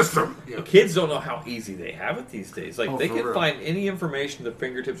Decimal System? Kids don't know how easy they have it these days. Like, they for can real. find any information at their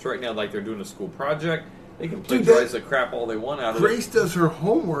fingertips right now, like they're doing a school project. They can plagiarize the crap all they want out of Grace it. does her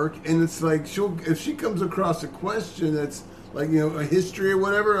homework, and it's like if she comes across a question that's like a history or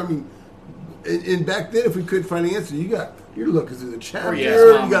whatever. I mean, and back then, if we couldn't find the answer, you're looking through the chapter. Or You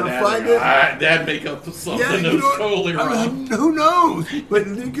yes, Mom got to and Dad find go, it. Dad make up something that you was know, totally wrong. Who knows? But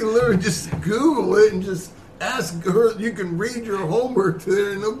you can literally just Google it and just ask her. You can read your homework to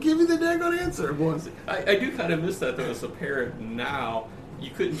her, and they'll give you the daggone answer. I do kind of miss that, though, as a parent now. You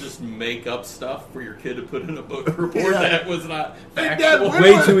couldn't just make up stuff for your kid to put in a book report that was not factual. Dad,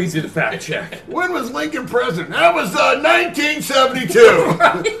 Way too easy to fact check. When was Lincoln president? That was 1972.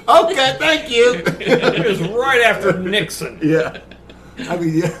 Okay, thank you. It was right after Nixon. Yeah. I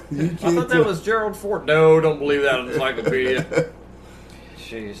mean, you I can't. thought that was Gerald Ford. No, don't believe that encyclopedia.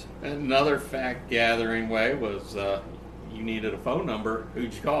 Jeez. Another fact gathering way was you needed a phone number.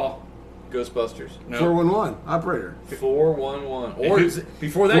 Who'd you call? Ghostbusters. No. 411 operator. 411. Or And is it,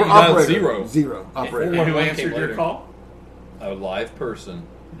 before that, Or you dialed operator. zero. Zero operator. And who 411 answered came your later. call? A live person.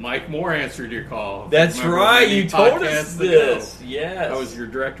 Mike Moore answered your call. That's Remember right. many You told us podcasts ago? this. Yes. I was your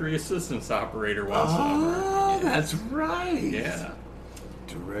directory assistance operator one summer. Oh, that's right. Yeah.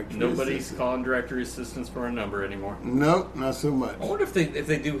 Directory Nobody's assistant. calling directory assistants for a number anymore. Nope, not so much. I wonder if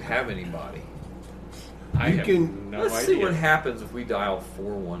they do have anybody. I You have can- no Let's idea. see what happens if we dial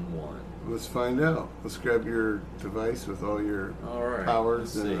 411. Let's find out. Let's grab your device with all your All right.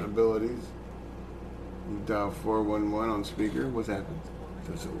 powers let's and see. abilities. You dial 411 on speaker. What happens?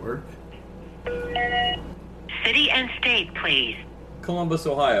 Does it work? City and state, please. Columbus,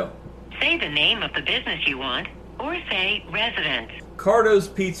 Ohio. Say the name of the business you want, or say residence. Cardo's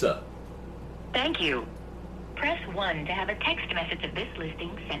Pizza. Thank you. Press 1 to have a text message of this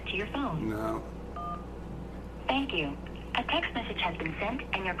listing sent to your phone. No. Thank you. A text message has been sent,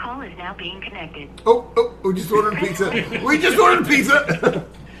 and your call is now being connected. Oh, we just ordered pizza. We just ordered pizza.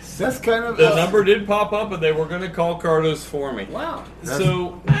 That's kind of... The number did pop up, and they were going to call Cardo's for me. Wow.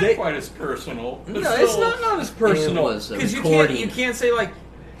 So Not they, quite as personal. but no, it's still- not as personal It was a because you recording. can't say like,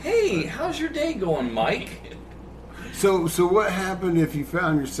 "Hey, how's your day going, Mike?" So what happened if you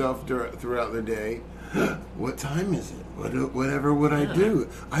found yourself throughout the day? What time is it? Whatever would I do?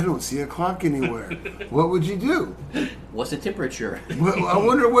 I don't see a clock anywhere. What would you do? What's the temperature? Well, I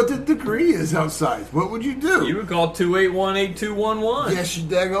wonder what the degree is outside. What would you do? You would call 281-8211. Yes, you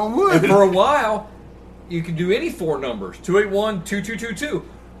daggone would. And for a while, you could do any four numbers: 281-2222.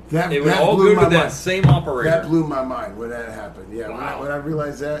 It would all go to that same operator. That blew my mind when that happened. Yeah, Wow. when I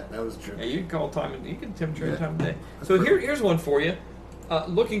realized that was true. Yeah, you can call time. You can temperature any Yeah. time of day. That's So perfect. here's one for you.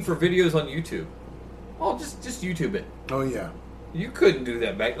 Looking for videos on YouTube. Well, just YouTube it. Oh yeah. You couldn't do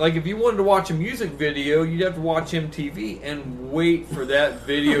that back. Like if you wanted to watch a music video, you'd have to watch MTV and wait for that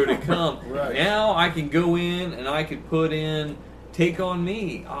video to come. Right. Now I can go in and I could put in "Take on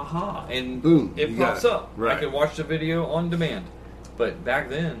Me," aha, and Boom, it you got pops it. up. Right. I can watch the video on demand. But back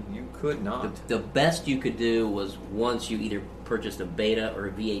then, you could not. The best you could do was once you either purchased a beta or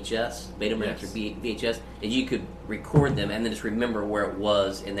a VHS, Betamax Yes. or VHS, and you could record them and then just remember where it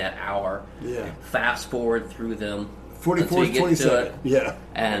was in that hour. Yeah. Fast forward through them. 44 until you get to 27. it Yeah.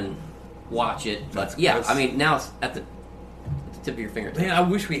 and watch it. But yeah, that's- I mean now it's at the tip of your fingertips. Man, I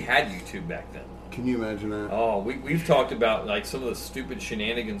wish we had YouTube back then. Can you imagine that? Oh, we've talked about like some of the stupid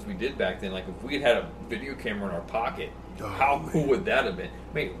shenanigans we did back then. Like if we had had a video camera in our pocket, Oh, how man. cool would that have been?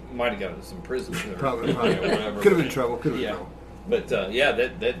 I mean, might have gotten us in prison. Or, Probably. whatever. Could have been trouble. Could have been Yeah, trouble. but yeah,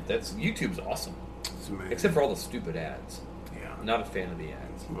 that's YouTube's awesome, It's amazing. except for all the stupid ads. Yeah. Not a fan of the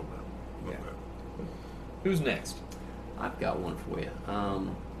ads. A little bit. A little bit. Who's next? I've got one for you.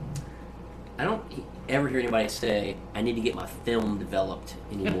 I don't ever hear anybody say, I need to get my film developed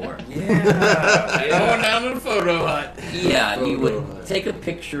anymore. Going down to the photo hut. Yeah, you would take a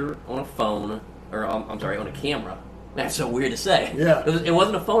picture on a phone, or on a camera. That's so weird to say. Yeah. It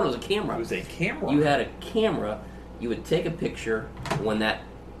wasn't a phone, it was a camera. It was a camera. You had a camera, you would take a picture when that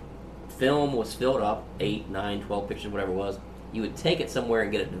film was filled up, 8, 9, 12 pictures, whatever it was. You would take it somewhere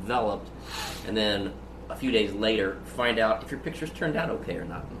and get it developed, and then a few days later, find out if your pictures turned out okay or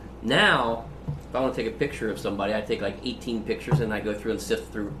not. Now, if I want to take a picture of somebody, I take like 18 pictures and I go through and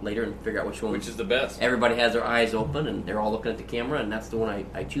sift through later and figure out which one. Which is the best. Everybody has their eyes open and they're all looking at the camera, and that's the one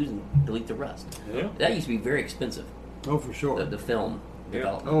I choose and delete the rest. Yeah. That used to be very expensive. Oh, for sure. The film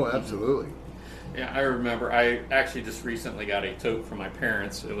development. Oh, absolutely. Yeah, I remember. I actually just recently got a tote from my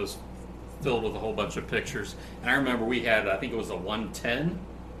parents. It was filled with a whole bunch of pictures, and I remember we had, I think it was a 110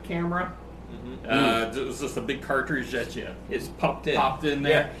 camera. It was just a big cartridge that it's popped in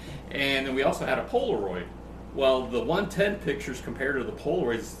there, and then we also had a Polaroid. Well, the 110 pictures compared to the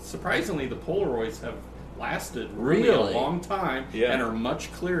Polaroids, surprisingly, the Polaroids have lasted really a long time and are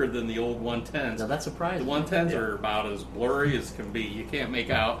much clearer than the old 110s. Now that's surprising. The 110s are about as blurry as can be. You can't make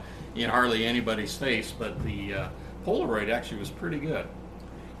out hardly anybody's face, but the Polaroid actually was pretty good.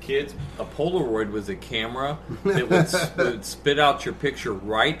 Kids, a Polaroid was a camera that would spit out your picture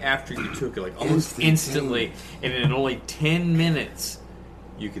right after you took it, like almost instantly, and in only 10 minutes,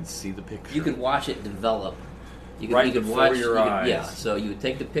 you could see the picture. You could watch it develop. You could before watch your eyes. Yeah, so you would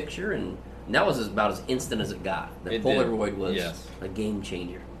take the picture, and that was about as instant as it got. The Polaroid was a game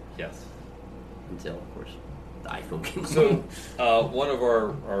changer. Yes. Until, of course, the iPhone came along. So, one of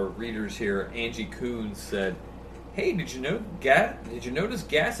our readers here, Angie Coons, said, "Hey, did you notice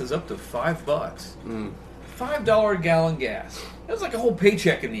gas is up to $5? $5 a gallon gas. That was like a whole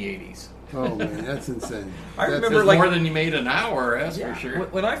paycheck in the 80s. Oh man, that's insane. I remember more than you made an hour. That's for sure.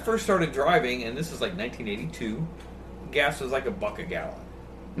 When I first started driving, and this is like 1982, gas was like $1 a gallon.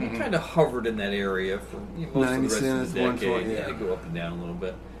 It kind of hovered in that area for most of the rest of the decade. Yeah, it go up and down a little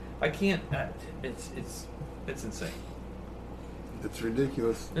bit. I can't. It's insane. It's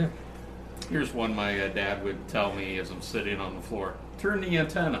ridiculous. Yeah. Here's one my dad would tell me as I'm sitting on the floor. Turn the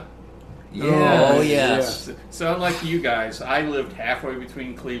antenna. Yeah. Oh, yes. Yeah. So unlike you guys, I lived halfway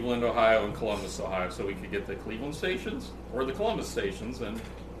between Cleveland, Ohio and Columbus, Ohio, so we could get the Cleveland stations or the Columbus stations. And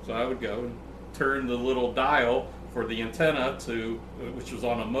so I would go and turn the little dial for the antenna which was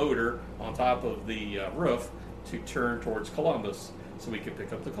on a motor on top of the roof, to turn towards Columbus, so we could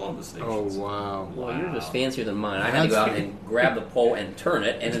pick up the Columbus stations. Oh, wow. Well, you're just fancier than mine. I had to go out and grab the pole and turn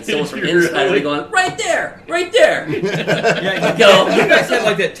it, and then someone from inside would be going, right there! Right there! You guys had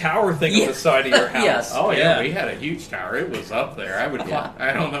like that tower thing on the side of your house. Yes. Oh, yeah, we had a huge tower. It was up there. I would climb.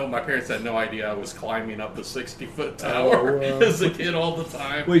 I don't know, my parents had no idea I was climbing up the 60-foot tower as a kid all the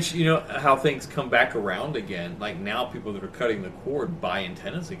time. Which, you know, how things come back around again. Like now people that are cutting the cord buy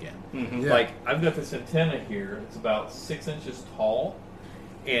antennas again. Mm-hmm. Like, I've got this antenna here. It's about 6 inches tall.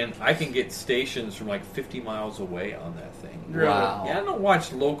 And I can get stations from like 50 miles away on that thing. Wow. Yeah, I don't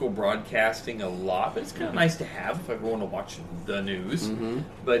watch local broadcasting a lot, but it's kind of nice to have if I want to watch the news. Mm-hmm.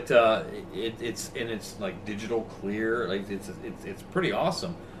 But it's like digital clear. Like it's pretty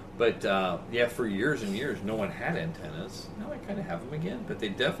awesome. But for years and years, no one had antennas. Now I kind of have them again, but they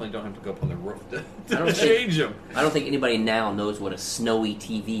definitely don't have to go up on the roof to change them. I don't think anybody now knows what a snowy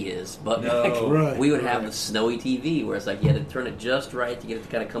TV is, but we would have the snowy TV where it's like you had to turn it just right to get it to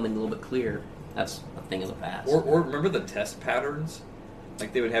kind of come in a little bit clear. That's a thing of the past. Or remember the test patterns?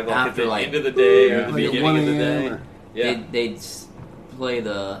 Like they would have After, at the like, end of the day or the like beginning of the day. Or, Yeah. They'd play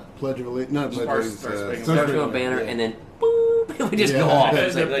the Pledge of Allegiance. Not Pledge of Allegiance. Star-Spangled Banner, and then boop, it would just go off.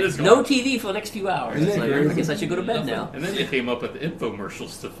 It's like, no TV for the next few hours. It's like, I guess I should go to bed now. And then they came up with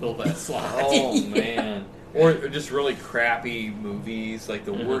infomercials to fill that slot. Oh, man. Or just really crappy movies, like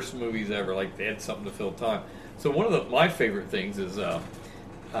the worst movies ever. Like they had something to fill time. So one of my favorite things is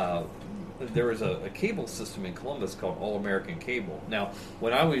there was a cable system in Columbus called All American Cable. Now,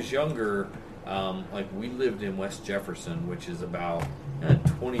 when I was younger, we lived in West Jefferson, which is about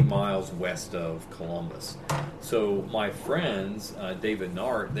 20 miles west of Columbus. So my friends, David and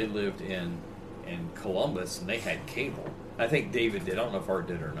Art, they lived in Columbus, and they had cable. I think David did. I don't know if Art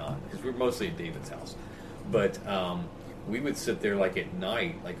did or not, because we were mostly at David's house. But we would sit there like at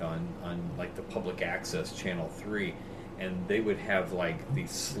night, like on like the public access Channel 3, and they would have like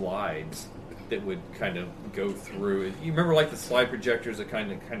these slides that would kind of go through. You remember like the slide projectors that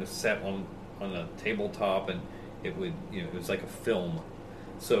kind of set on a tabletop, and it would, it was like a film.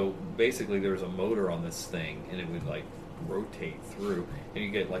 So basically there was a motor on this thing, and it would like rotate through, and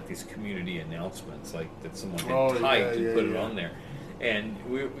you get like these community announcements like that someone had typed and put it on there. And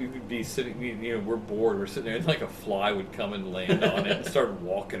we would be sitting, we're bored. We're sitting there, and like a fly would come and land on it and start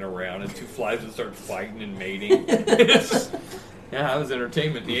walking around, and two flies would start fighting and mating. That was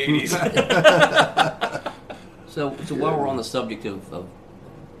entertainment in the 80s. So while we're on the subject of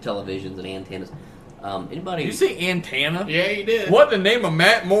televisions and antennas, anybody... Did you say antenna? Yeah, you did. What the name of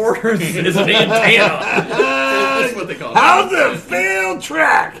Matt Morris is an antenna? That's what they call it. How's the field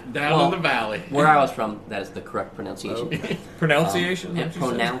track? Down in the valley. Where I was from, that is the correct pronunciation. Pronunciation? Yeah,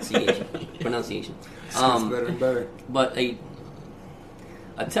 pronunciation. Pronunciation. It's better and better. But a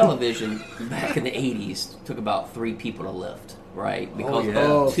television back in the 80s took about 3 people to lift, right? Because of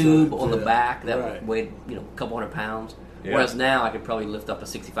the tube on the back that weighed a couple hundred pounds. Yeah. Whereas now I could probably lift up a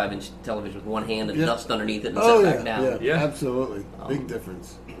 65-inch television with one hand and dust underneath it and set it back down. Yeah, absolutely. Big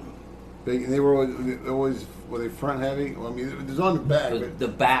difference. Big. And they were always were they front heavy? Well, I mean, it was on the back. But the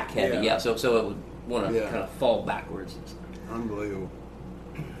back heavy, So it would want to kind of fall backwards. Unbelievable.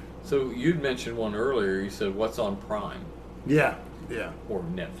 So you'd mentioned one earlier. You said, "What's on Prime?" Yeah. Or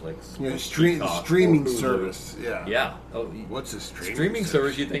Netflix. Yeah, streaming service. Yeah. Yeah. Oh, what's a streaming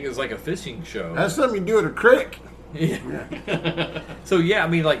service? You think is like a fishing show? That's something you do at a creek. Yeah. So I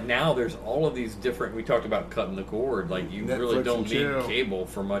mean, like now there's all of these different. We talked about cutting the cord. Like you Netflix really don't need chill. Cable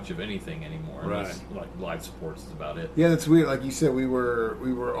for much of anything anymore. Right. Unless, like live sports is about it. Yeah, that's weird. Like you said, we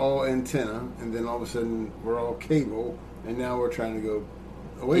were all antenna, and then all of a sudden we're all cable, and now we're trying to go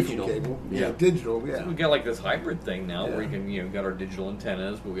away digital. from cable. Yeah, digital. Yeah. So we got like this hybrid thing now where we can got our digital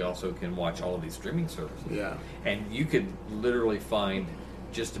antennas, but we also can watch all of these streaming services. Yeah. And you could literally find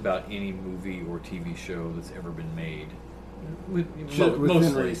just about any movie or TV show that's ever been made.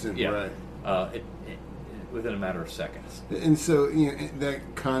 Within reason, right? Within a matter of seconds. And so that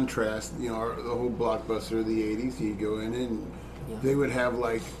contrast, the whole blockbuster of the '80s. You go in and they would have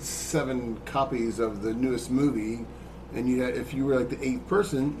like 7 copies of the newest movie, and if you were like the 8th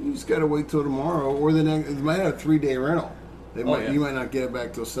person, you just got to wait till tomorrow or the next. It might have a 3-day rental. You might not get it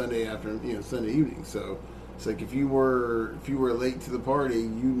back till Sunday Sunday evening. So it's like if you were late to the party, you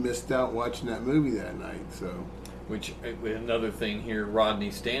missed out watching that movie that night. So. Which, another thing here,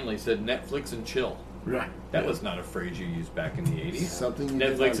 Rodney Stanley said Netflix and chill. Right. That was not a phrase you used back in the 80s. Something you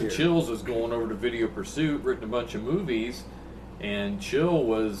Netflix and chills was going over to Video Pursuit, written a bunch of movies, and chill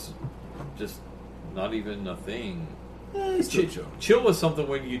was just not even a thing. Chill was something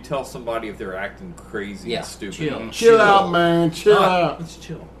when you tell somebody if they're acting crazy and stupid. Chill out, man. Chill out. Let's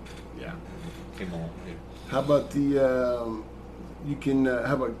chill. Yeah. Came on. How about you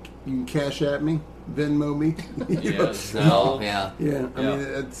can cash at me? Venmo me. Yeah. I mean,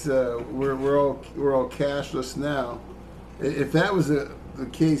 it's we're all cashless now. If that was the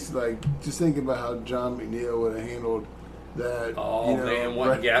case, like just think about how John McNeil would have handled that. Oh man,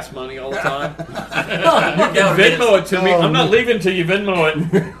 wanting gas money all the time. You can Venmo it to me. I'm not leaving till you Venmo it.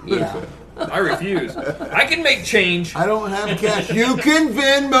 Yeah. I refuse. I can make change. I don't have cash. You can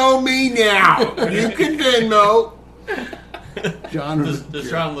Venmo me now. You can Venmo. John,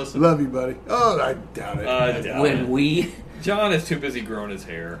 does John listen? Love you, buddy. Oh, I doubt it. John is too busy growing his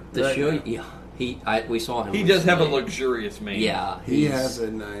hair. The show, we saw him. He does have a luxurious mane. Yeah, he has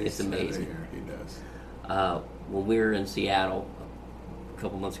a nice. It's amazing. Hair. He does. When we were in Seattle a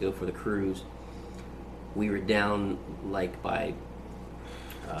couple months ago for the cruise, we were down like by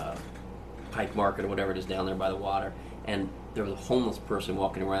Pike Market or whatever it is down there by the water, and there was a homeless person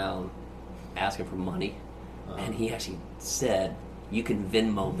walking around asking for money. And he actually said, "You can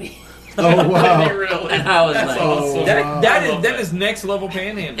Venmo me." Oh wow! Really? And I was That's like, awesome. That is next level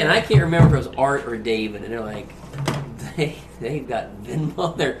panhandling. And I can't remember if it was Art or David, and they're like, they've got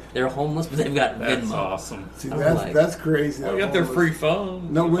Venmo. They're homeless, but they've got Venmo. That's awesome. See, that's crazy. They got their free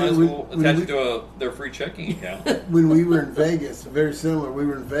phone. No, attach it to their free checking account. When we were in Vegas, very similar. We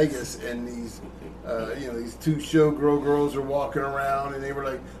were in Vegas, and these two showgirl girls are walking around, and they were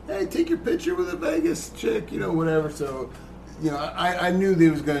like, "Hey, take your picture with a Vegas chick," whatever. So, I knew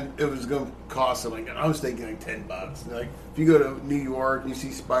it was going to cost them. Like, I was thinking like $10. Like, if you go to New York, and you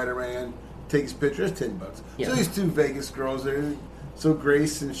see Spider-Man, take his picture, it's $10. Yeah. So these 2 Vegas girls there. So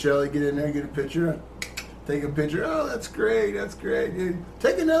Grace and Shelly get in there, get a picture, take a picture. Oh, that's great,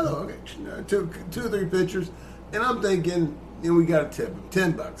 Take another. Okay, 2 or 3 pictures, and I'm thinking, we got a tip,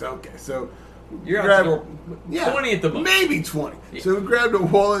 $10. Okay, so. You're out the door, 20 at the most. Maybe 20. Yeah. So we grabbed a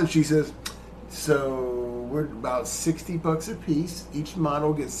wallet, and she says, so we're about $60 a piece. Each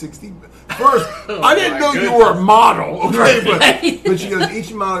model gets 60. First, I didn't know you were a model, okay? But she goes,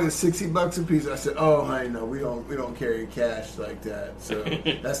 each model gets $60 a piece. I said, oh, honey, no, we don't carry cash like that, so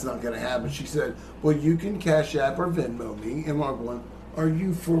that's not going to happen. She said, well, you can Cash App or Venmo me, and I'm going, Are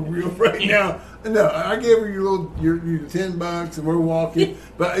you for real right now? No, I gave her your $10 and we're walking.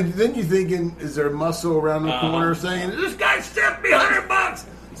 But then you're thinking, is there a muscle around the corner saying, this guy stepped me $100?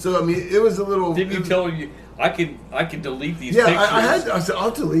 So, I mean, it was a little... Didn't you tell you, I can delete these pictures? Yeah, I said,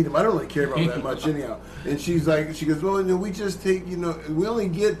 I'll delete them. I don't really care about that much anyhow. And she goes, well, we just take, we only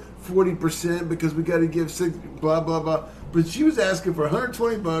get 40% because we got to give 6, blah, blah, blah. But she was asking for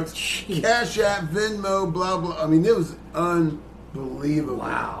 $120, Cash App, Venmo, blah, blah. I mean, it was unbelievable.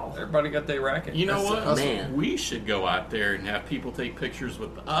 Wow. Everybody got their racket. You know what? Man. We should go out there and have people take pictures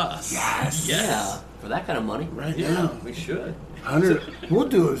with us. Yes. Yeah. For that kind of money. Right Yeah. now. We should. 100. We'll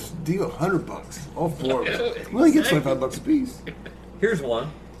do a deal, $100. All 4 of us. We only get $25 a piece. Here's one.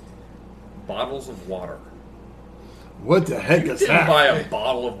 Bottles of water. What the heck You is didn't that? buy a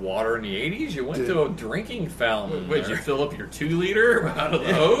bottle of water in the 80s. You went to a drinking fountain. Would you fill up your 2-liter out of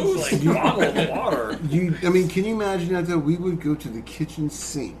the hose? Like bottle of water. Can you imagine that though? We would go to the kitchen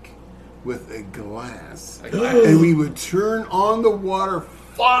sink with a glass, and we would turn on the water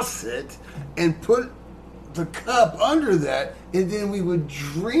faucet and put the cup under that, and then we would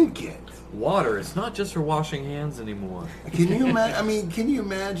drink it. Water. It's not just for washing hands anymore. Can you imagine? Can you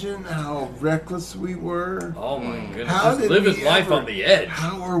imagine how reckless we were? Oh my goodness! How Just did live we his life ever- on the edge.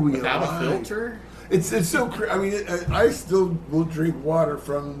 How are we Without alive? a filter? It's so crazy. I mean, I still will drink water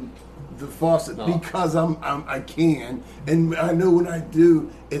from the faucet because I can, and I know when I do,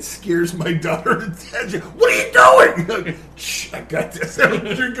 it scares my daughter to death. What are you doing? Shh, I got this.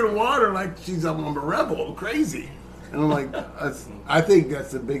 I'm drinking water like I'm a rebel, crazy. And I'm like, I think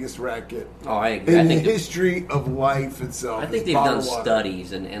that's the biggest racket in the history of life itself. I think they've done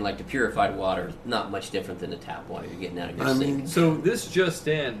studies, and like the purified water is not much different than the tap water you're getting out of your sink. So this just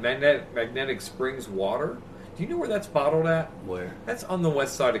in, Magnetic Springs water. Do you know where that's bottled at? Where? That's on the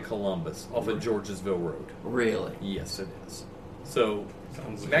west side of Columbus, off of Georgesville Road. Really? Yes, it is. So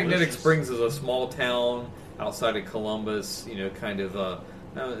Sounds Magnetic delicious. Springs is a small town outside of Columbus. Kind of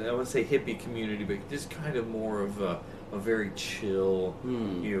I wouldn't say hippie community, but just kind of more of a very chill,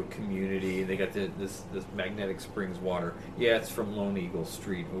 community. They got this Magnetic Springs water. Yeah, it's from Lone Eagle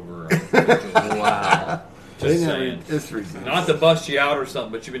Street over. Wow. Just saying. It's ridiculous. Not to bust you out or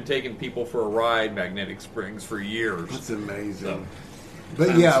something, but you've been taking people for a ride, Magnetic Springs, for years. That's amazing. So, But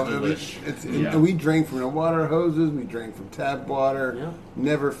Sounds yeah, delish. we drank from the water hoses. We drank from tap water. Yeah.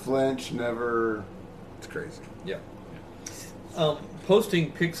 Never flinch. Never. It's crazy. yeah.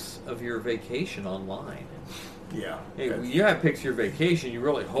 Posting pics of your vacation online. Yeah. Hey, when you have pics of your vacation, you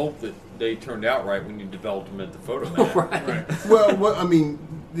really hope that they turned out right when you developed them at the photomat. Right. Well, I mean,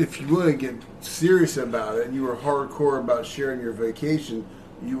 if you want to get serious about it and you were hardcore about sharing your vacation,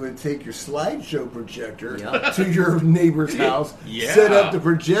 you would take your slideshow projector to your neighbor's house, set up the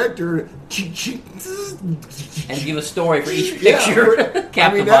projector, and give a story for each picture.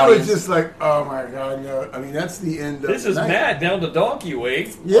 I mean, that was just like, oh my God, no. I mean, that's the end of This is the night. Matt down to Donkey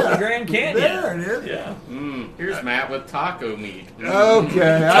Weight on the Grand Canyon. There it is. Yeah. Here's Matt with taco meat.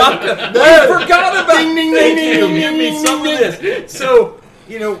 Okay. I forgot about Thank you. Give me some of this. So,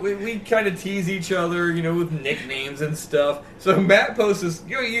 we kind of tease each other, with nicknames and stuff. So Matt posts this.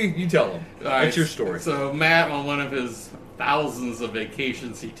 You tell him. What's your story? So Matt, on one of his thousands of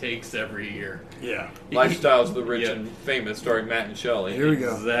vacations he takes every year. Yeah. Lifestyles of the Rich and Famous, starring Matt and Shelley. Here we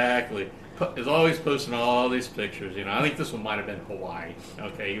go. Exactly. Is always posting all these pictures. I think this one might have been Hawaii.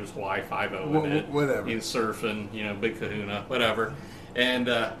 Okay, he was Hawaii 5-0 in it. Whatever. He was surfing, big kahuna, whatever. And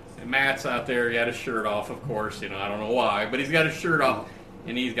Matt's out there. He had his shirt off, of course. I don't know why, but he's got his shirt off.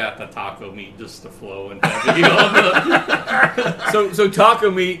 And he's got the taco meat just to flow and heavy on the... So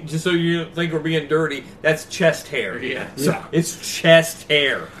taco meat, just so you think we're being dirty, that's chest hair. Yeah. Yeah. It's chest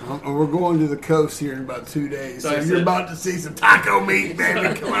hair. We're going to the coast here in about 2 days, so So I you're said- about to see some taco meat,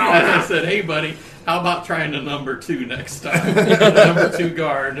 baby. Come on. I said, hey, buddy, how about trying the number 2 next time? Number 2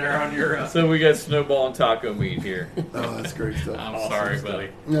 guard there on your... So we got snowball and taco meat here. Oh, that's great stuff. I'm sorry, buddy.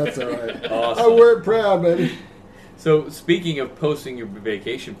 That's all right. Awesome. I wear it proud, baby. So speaking of posting your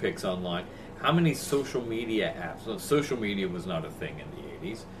vacation pics online, how many social media apps? So social media was not a thing in the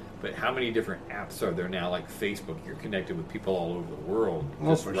 80s, but how many different apps are there now? Like Facebook, you're connected with people all over the world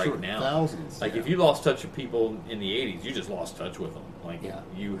just for right sure. now. Thousands. Like if you lost touch with people in the 80s, you just lost touch with them. Like Yeah.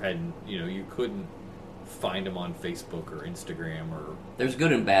 you had, you couldn't find them on Facebook or Instagram or. There's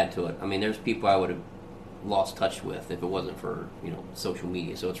good and bad to it. I mean, there's people I would have lost touch with if it wasn't for social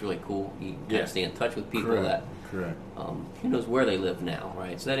media. So it's really cool. You kind of stay in touch with people Correct. who knows where they live now,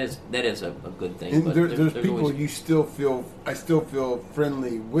 right? So that is a good thing. And but there's people always, I still feel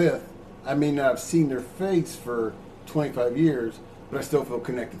friendly with. I may not have seen their face for 25 years, but I still feel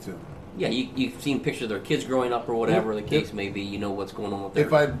connected to them. Yeah, you've seen pictures of their kids growing up or whatever the case may be. You know what's going on with their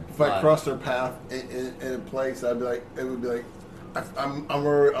If I crossed their path in a place, it would be like, I'm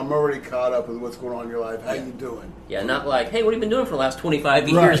already caught up with what's going on in your life. How you doing? Yeah, not like, hey, what have you been doing for the last 25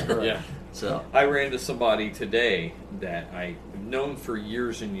 years? Right. Yeah. So I ran into somebody today that I've known for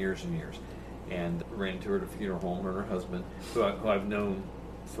years and years and years, and ran into her at a funeral home, her and her husband, who I've known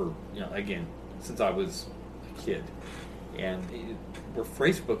for, again, since I was a kid. And we're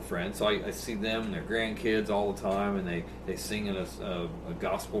Facebook friends, so I see them and their grandkids all the time, and they sing in a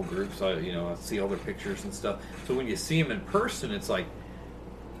gospel group, so I see all their pictures and stuff. So when you see them in person, it's like,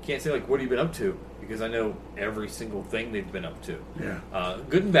 you can't say, like, what have you been up to? Because I know every single thing they've been up to. Yeah.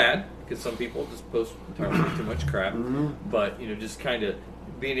 Good and bad, because some people just post entirely too much crap. Mm-hmm. But, just kind of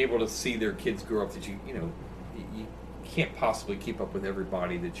being able to see their kids grow up that you can't possibly keep up with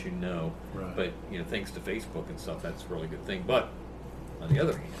everybody that you know. Right. But, thanks to Facebook and stuff, that's a really good thing. But, on the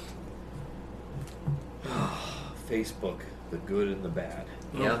other hand, Facebook, the good and the bad.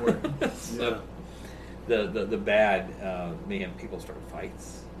 yeah. So, the bad, man, people start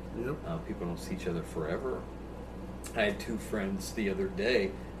fights. Yep. People don't see each other forever. I had two friends the other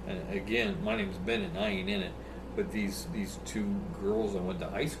day, and again, my name's Bennett, and I ain't in it, but these two girls I went to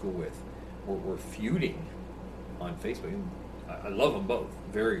high school with were feuding on Facebook. And I love them both.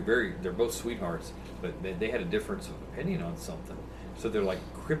 Very, very, they're both sweethearts, but they had a difference of opinion on something. So they're like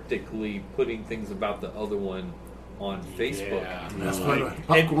cryptically putting things about the other one on Facebook. Yeah. That's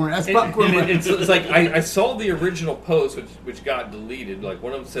popcorn. That's popcorn. It's like I saw the original post, which got deleted. Like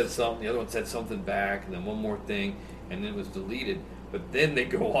one of them said something, the other one said something back, and then one more thing, and then it was deleted. But then they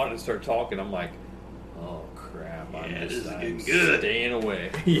go on and start talking. I'm like, oh crap! I'm getting good. Staying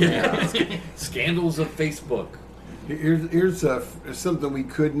away. Yeah, scandals of Facebook. Here's something we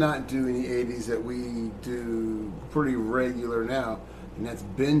could not do in the 80s that we do pretty regular now, and that's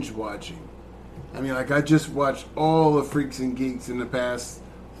binge watching. I mean, like, I just watched all the Freaks and Geeks in the past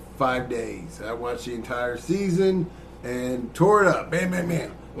 5 days. I watched the entire season and tore it up. Bam, bam,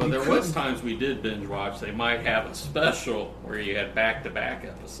 bam. Well, there was times we did binge watch. They might have a special where you had back-to-back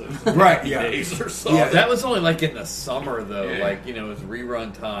episodes. Right, yeah. Days or so. Yeah, that was only like in the summer, though. Yeah. Like, it was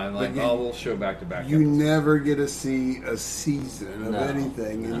rerun time. Like, we'll show back-to-back You episodes. never get to see a season of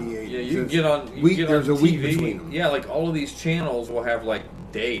anything in the 80s. Yeah, you get on There's a TV. week between them. Yeah, like all of these channels will have like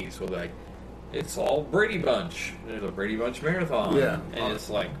days where like it's all Brady Bunch. There's a Brady Bunch marathon. Yeah. And it's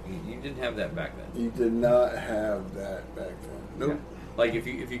like you didn't have that back then. You did not have that back then. Nope. Yeah. Like if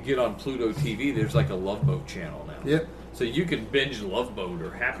you get on Pluto TV, there's like a Love Boat channel now. Yep. So you can binge Love Boat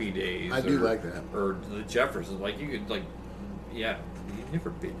or Happy Days. I do like that. Or the Jeffersons. Like you could you never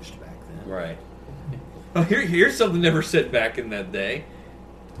binged back then. Right. Oh, here's something never said back in that day.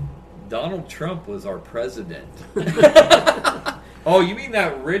 Donald Trump was our president. Oh, you mean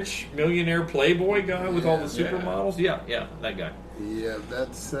that rich millionaire playboy guy with all the supermodels? Yeah, that guy. Yeah,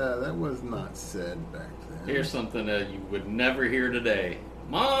 that was not said back then. Here's something that you would never hear today.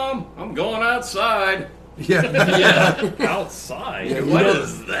 Mom, I'm going outside. Yeah. Outside? Yeah, What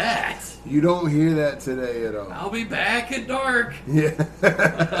is that? You don't hear that today at all. I'll be back at dark. Yeah.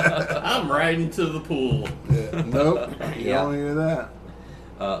 I'm riding to the pool. Yeah. Nope. You don't hear that.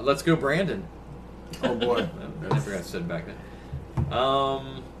 Let's go, Brandon. Oh, boy. I never got said back then.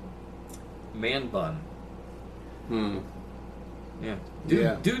 Man bun. Yeah.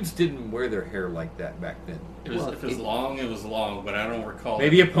 Dudes didn't wear their hair like that back then. If it was long, it was long, but I don't recall.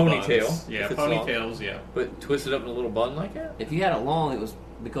 Maybe a the ponytail. buns. Yeah, if it's ponytails, long. yeah. But twisted up in a little bun like that? If you had it long, it was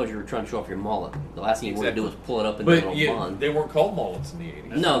because you were trying to show off your mullet. The last thing you wanted to do was pull it up into a But little bun. they weren't called mullets in the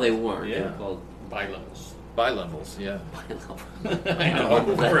 80s. No, they weren't. They Yeah. were called Bi-levels. Bi-levels, yeah. I know,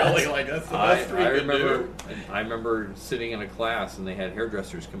 really, like that's the best we could do. I remember sitting in a class and they had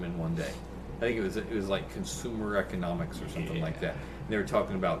hairdressers come in one day. I think it was like consumer economics or something like that. And they were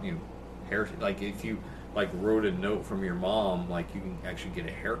talking about hair, like if you like wrote a note from your mom, like you can actually get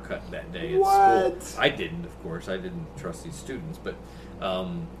a haircut that day at school. I didn't, of course. I didn't trust these students, but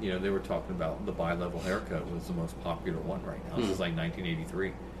they were talking about the bi-level haircut was the most popular one right now. This is like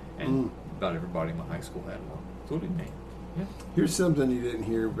 1983, and about everybody in my high school had one, including me. Yeah. Here's something you didn't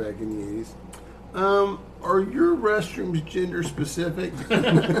hear back in the 80s. Are your restrooms gender specific?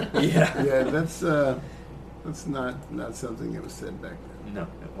 Yeah. Yeah, that's not something that was said back then. No,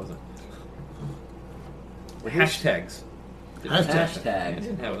 it wasn't. Hashtags. Hashtags.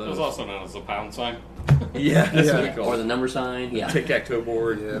 Didn't have It those. was also known as the pound sign. Yeah, that's what we call Or it. the number sign. Yeah. Tic-tac-toe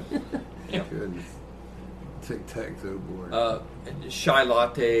board. Yeah. Goodness. Tic-tac-toe board. Chai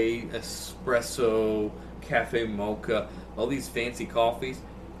latte, espresso, cafe mocha, all these fancy coffees.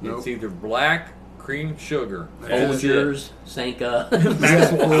 Nope. It's either black, cream sugar. Folgers, Sanka,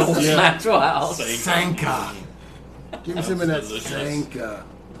 Maxwell House. Sanka. Give me some of that delicious. Sanka.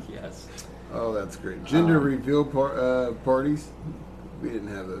 Yes. Oh, that's great. Gender reveal parties. We didn't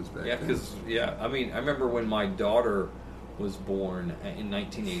have those back then. Because I mean, I remember when my daughter was born in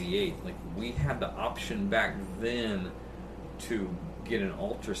 1988. Like, we had the option back then to get an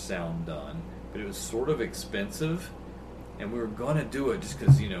ultrasound done, but it was sort of expensive, and we were gonna do it just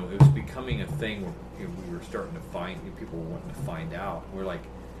because it was becoming a thing where we were starting to find people were wanting to find out. We're like,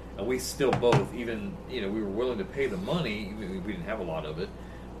 and we still both, even we were willing to pay the money. We didn't have a lot of it,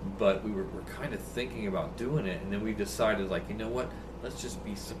 but we were kind of thinking about doing it, and then we decided, like, you know what? Let's just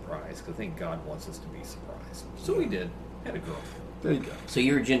be surprised, because I think God wants us to be surprised. So we did. Had a girl. There you go. So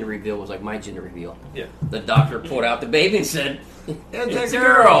your gender reveal was like my gender reveal. Yeah. The doctor pulled out the baby and said, "It's a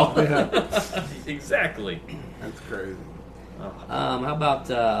girl." Yeah. Exactly. That's crazy. How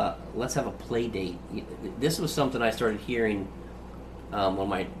about let's have a play date? This was something I started hearing when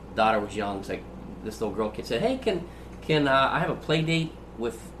my daughter was young. It's like this little girl kid said, "Hey, can I have a play date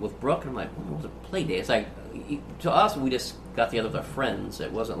with Brooke?" And I'm like, "What was a play date?" It's like, to us, we just got together with our friends.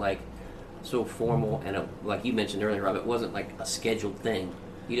 It wasn't like so formal, and like you mentioned earlier, Rob, it wasn't like a scheduled thing.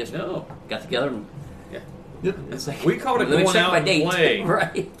 You just got together and it's like, we called it let me going check out my and date. play.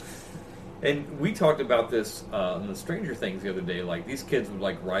 Right. And we talked about this in the Stranger Things the other day. Like, these kids would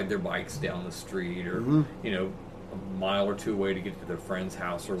like ride their bikes down the street, or a mile or two away to get to their friend's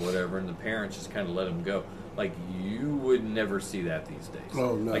house or whatever, and the parents just kind of let them go. Like, you would never see that these days.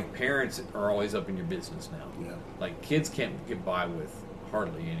 Oh, no. Like, parents are always up in your business now. Yeah. Like, kids can't get by with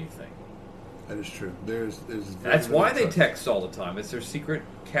hardly anything. That is true. There's That's why they text all the time. It's their secret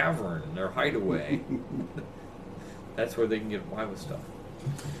cavern, their hideaway. That's where they can get by with stuff.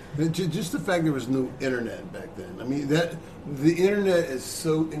 Just the fact there was no internet back then. I mean, that the internet is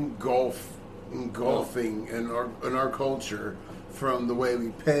so engulfing in our culture, from the way we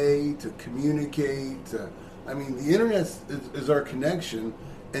pay to communicate. I mean, the internet is our connection,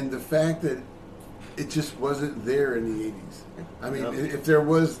 and the fact that it just wasn't there in the 80s. I mean, if there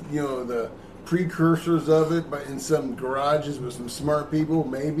was, the precursors of it, but in some garages with some smart people,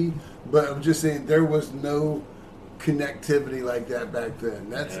 maybe. But I'm just saying there was no connectivity like that back then.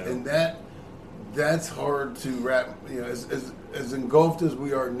 That's hard to wrap. As engulfed as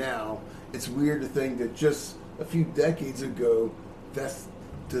we are now, it's weird to think that just a few decades ago, that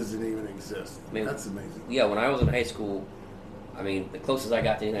doesn't even exist. I mean, that's amazing. Yeah, when I was in high school, I mean, the closest I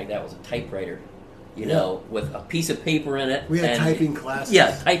got to anything like that was a typewriter. With a piece of paper in it. We had typing classes.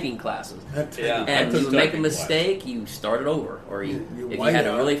 Yeah, typing classes. Yeah, and you would make a mistake, you started over. Or if you had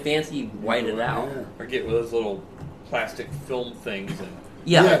a really fancy, you white it out. Yeah. Or get with those little plastic film things and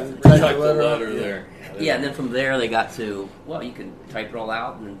type the letter there. Yeah, and then from there they got to, well, you can type it all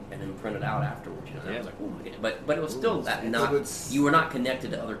out and then print it out afterwards. I was like, oh my God. But it was still you were not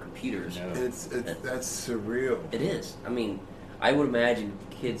connected to other computers. No. That's surreal. It is. I mean, I would imagine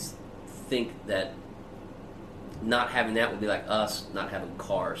kids think that not having that would be like us not having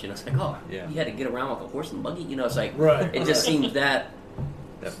cars. It's like, you had to get around with a horse and buggy. It's like, it just seems that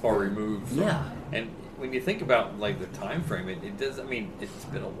far removed from, yeah. And when you think about like the time frame, it does. I mean, it's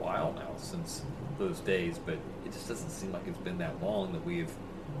been a while now since those days, but it just doesn't seem like it's been that long that we have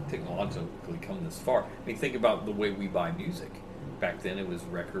technologically come this far. I mean, think about the way we buy music. Back then, it was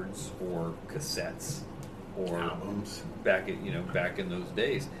records or cassettes or albums. Back in those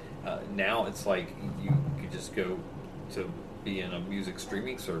days. Now it's like you could just go to be in a music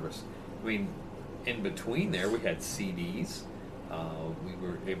streaming service. I mean, in between there, we had CDs. We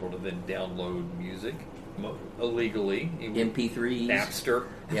were able to then download music illegally. MP3s. Napster.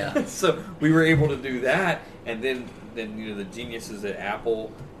 Yeah. So we were able to do that, and then the geniuses at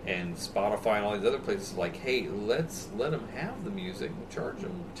Apple and Spotify and all these other places like, hey, let's let them have the music and charge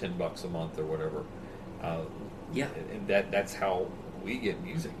them $10 a month or whatever. And that's how we get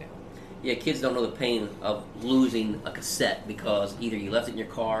music now. Yeah, kids don't know the pain of losing a cassette because either you left it in your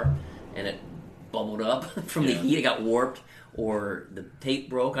car and it bubbled up from the heat, it got warped, or the tape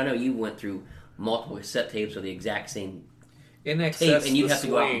broke. I know you went through multiple cassette tapes of the exact same tape, and you have to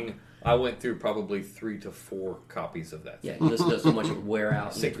go out. I went through probably 3 to 4 copies of that. Yeah, you listen to so much it would wear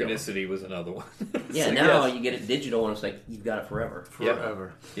out. Synchronicity was another one. Yeah, like, now you get it digital and it's like you've got it forever.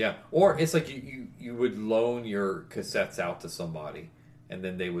 Forever. Yeah. Or it's like you would loan your cassettes out to somebody and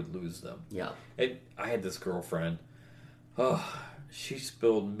then they would lose them. Yeah. And I had this girlfriend. Oh, she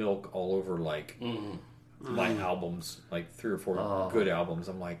spilled milk all over my albums, like 3 or 4 good albums.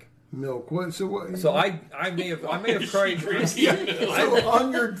 I'm like, milk. What? So what? So I may have cried. So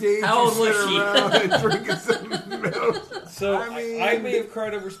on your date, how old you was sit she? around and drinking some milk. So I may have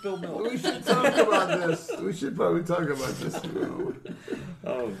cried over spilled milk. We should talk about this. We should probably talk about this.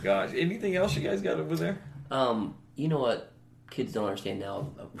 Oh gosh! Anything else you guys got over there? You know what kids don't understand now?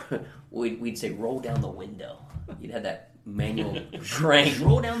 We'd say roll down the window. You'd have that manual crank.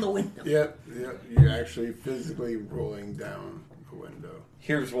 Roll down the window. Yep. You're actually physically rolling down the window.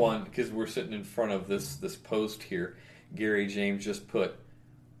 Here's one, because we're sitting in front of this post here. Gary James just put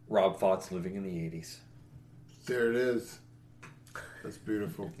Rob Fox living in the 80s. There it is. That's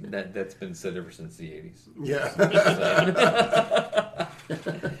beautiful. That's been said ever since the 80s. Yeah.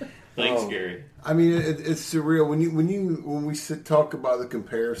 Thanks, Gary. I mean, it's surreal when we talk about the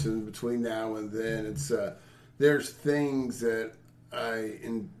comparison between now and then. It's there's things that I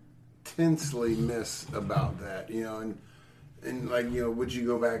intensely miss about that, and like would you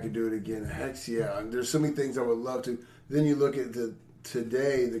go back and do it again? Heck yeah. And there's so many things I would love to. Then you look at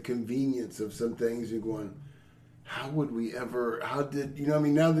today, the convenience of some things. You're going, how would we ever? How did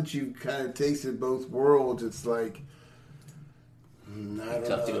now that you've kind of tasted both worlds, it's like.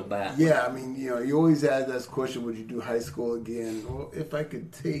 Tough to go back. Yeah, I mean, you always ask that question, would you do high school again? Well, if I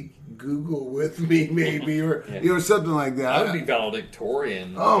could take Google with me, maybe, or something like that. I would be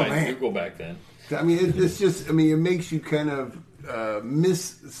valedictorian Google back then. I mean, it's just, it makes you kind of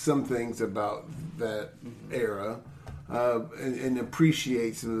miss some things about that era and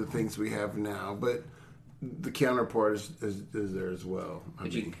appreciate some of the things we have now, but the counterpart is there as well.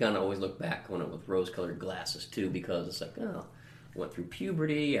 But you can kind of always look back on it with rose-colored glasses, too, because it's like, went through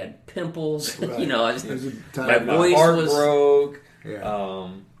puberty, had pimples, right. My voice broke. Yeah.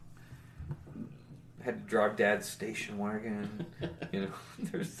 Had to drive Dad's station wagon.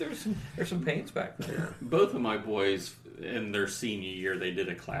 There's some pains back there. Both of my boys in their senior year, they did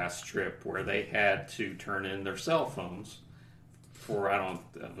a class trip where they had to turn in their cell phones for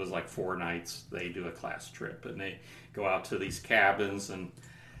it was like 4 nights. They do a class trip and they go out to these cabins and.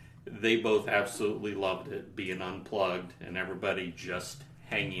 They both absolutely loved it, being unplugged and everybody just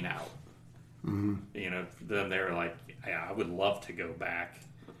hanging out. Mm-hmm. Then they were like, yeah, I would love to go back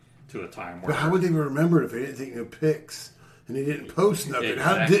to a time where... But how would they remember it if they didn't take no pics and they didn't post nothing?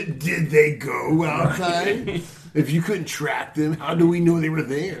 Exactly. How did they go outside? If you couldn't track them, how do we know they were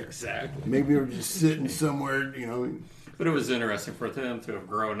there? Exactly. Maybe they were just sitting somewhere, But it was interesting for them to have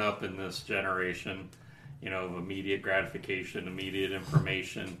grown up in this generation, of immediate gratification, immediate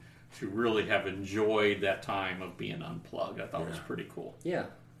information... to really have enjoyed that time of being unplugged. I thought it was pretty cool. Yeah.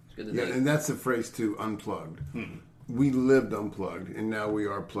 It's good to think. And that's the phrase too, unplugged. We lived unplugged and now we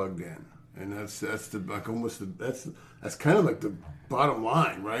are plugged in. And that's kind of like the bottom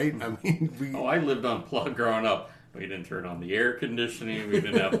line, right? I mean, I lived unplugged growing up. We didn't turn on the air conditioning. We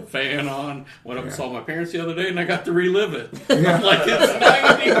didn't have the fan on. Went up and saw my parents the other day, and I got to relive it. Yeah. I'm like, it's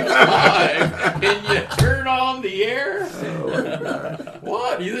 95, and you turn on the air? Oh, my God.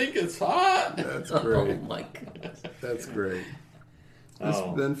 What? You think it's hot? That's great. Oh, my God. That's great. It's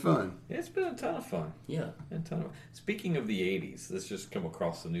been fun. It's been a ton of fun. Yeah. Speaking of the 80s, this just come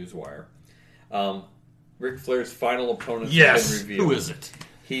across the newswire. Ric Flair's final opponent has been revealed. Who is it?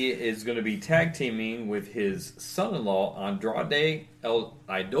 He is going to be tag teaming with his son-in-law, Andrade El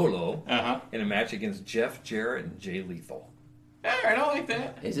Idolo, in a match against Jeff Jarrett and Jay Lethal. All right, I like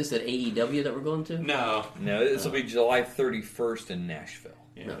that. Is this at AEW that we're going to? No, this will be July 31st in Nashville.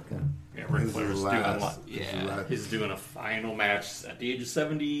 Yeah. Okay. Yeah, Ric Flair's he's doing a final match at the age of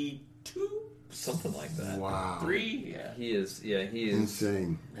 72? Something like that. Wow. 3? Yeah. He is.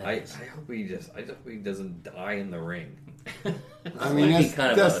 Insane. I hope he doesn't die in the ring. I mean,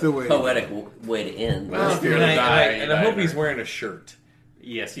 that's the way. Poetic way to end. And I hope he's wearing a shirt.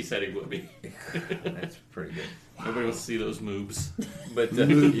 Yes, he said he would be. That's pretty good. Wow. Nobody wants to see those moves. But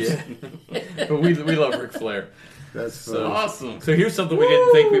yeah, but we love Ric Flair. That's so awesome. So here's something we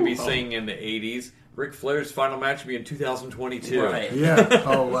didn't think we'd be seeing in the 80s. Ric Flair's final match will be in 2022. Right. Yeah.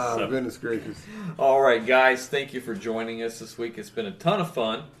 Oh, wow. Goodness gracious. All right, guys. Thank you for joining us this week. It's been a ton of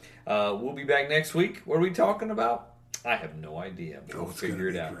fun. We'll be back next week. What are we talking about? I have no idea, but we'll figure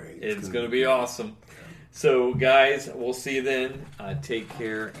it out. It's going to be awesome. So, guys, we'll see you then. Take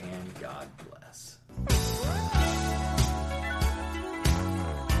care, and God bless.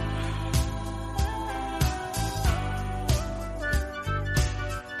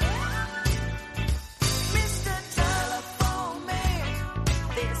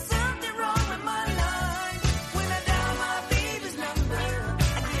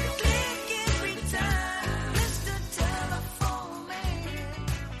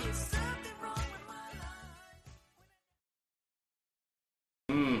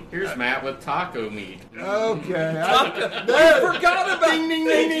 Here's Matt with taco meat. Okay. I forgot about ding, ding,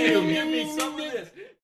 ding, ding, ding, ding, ding.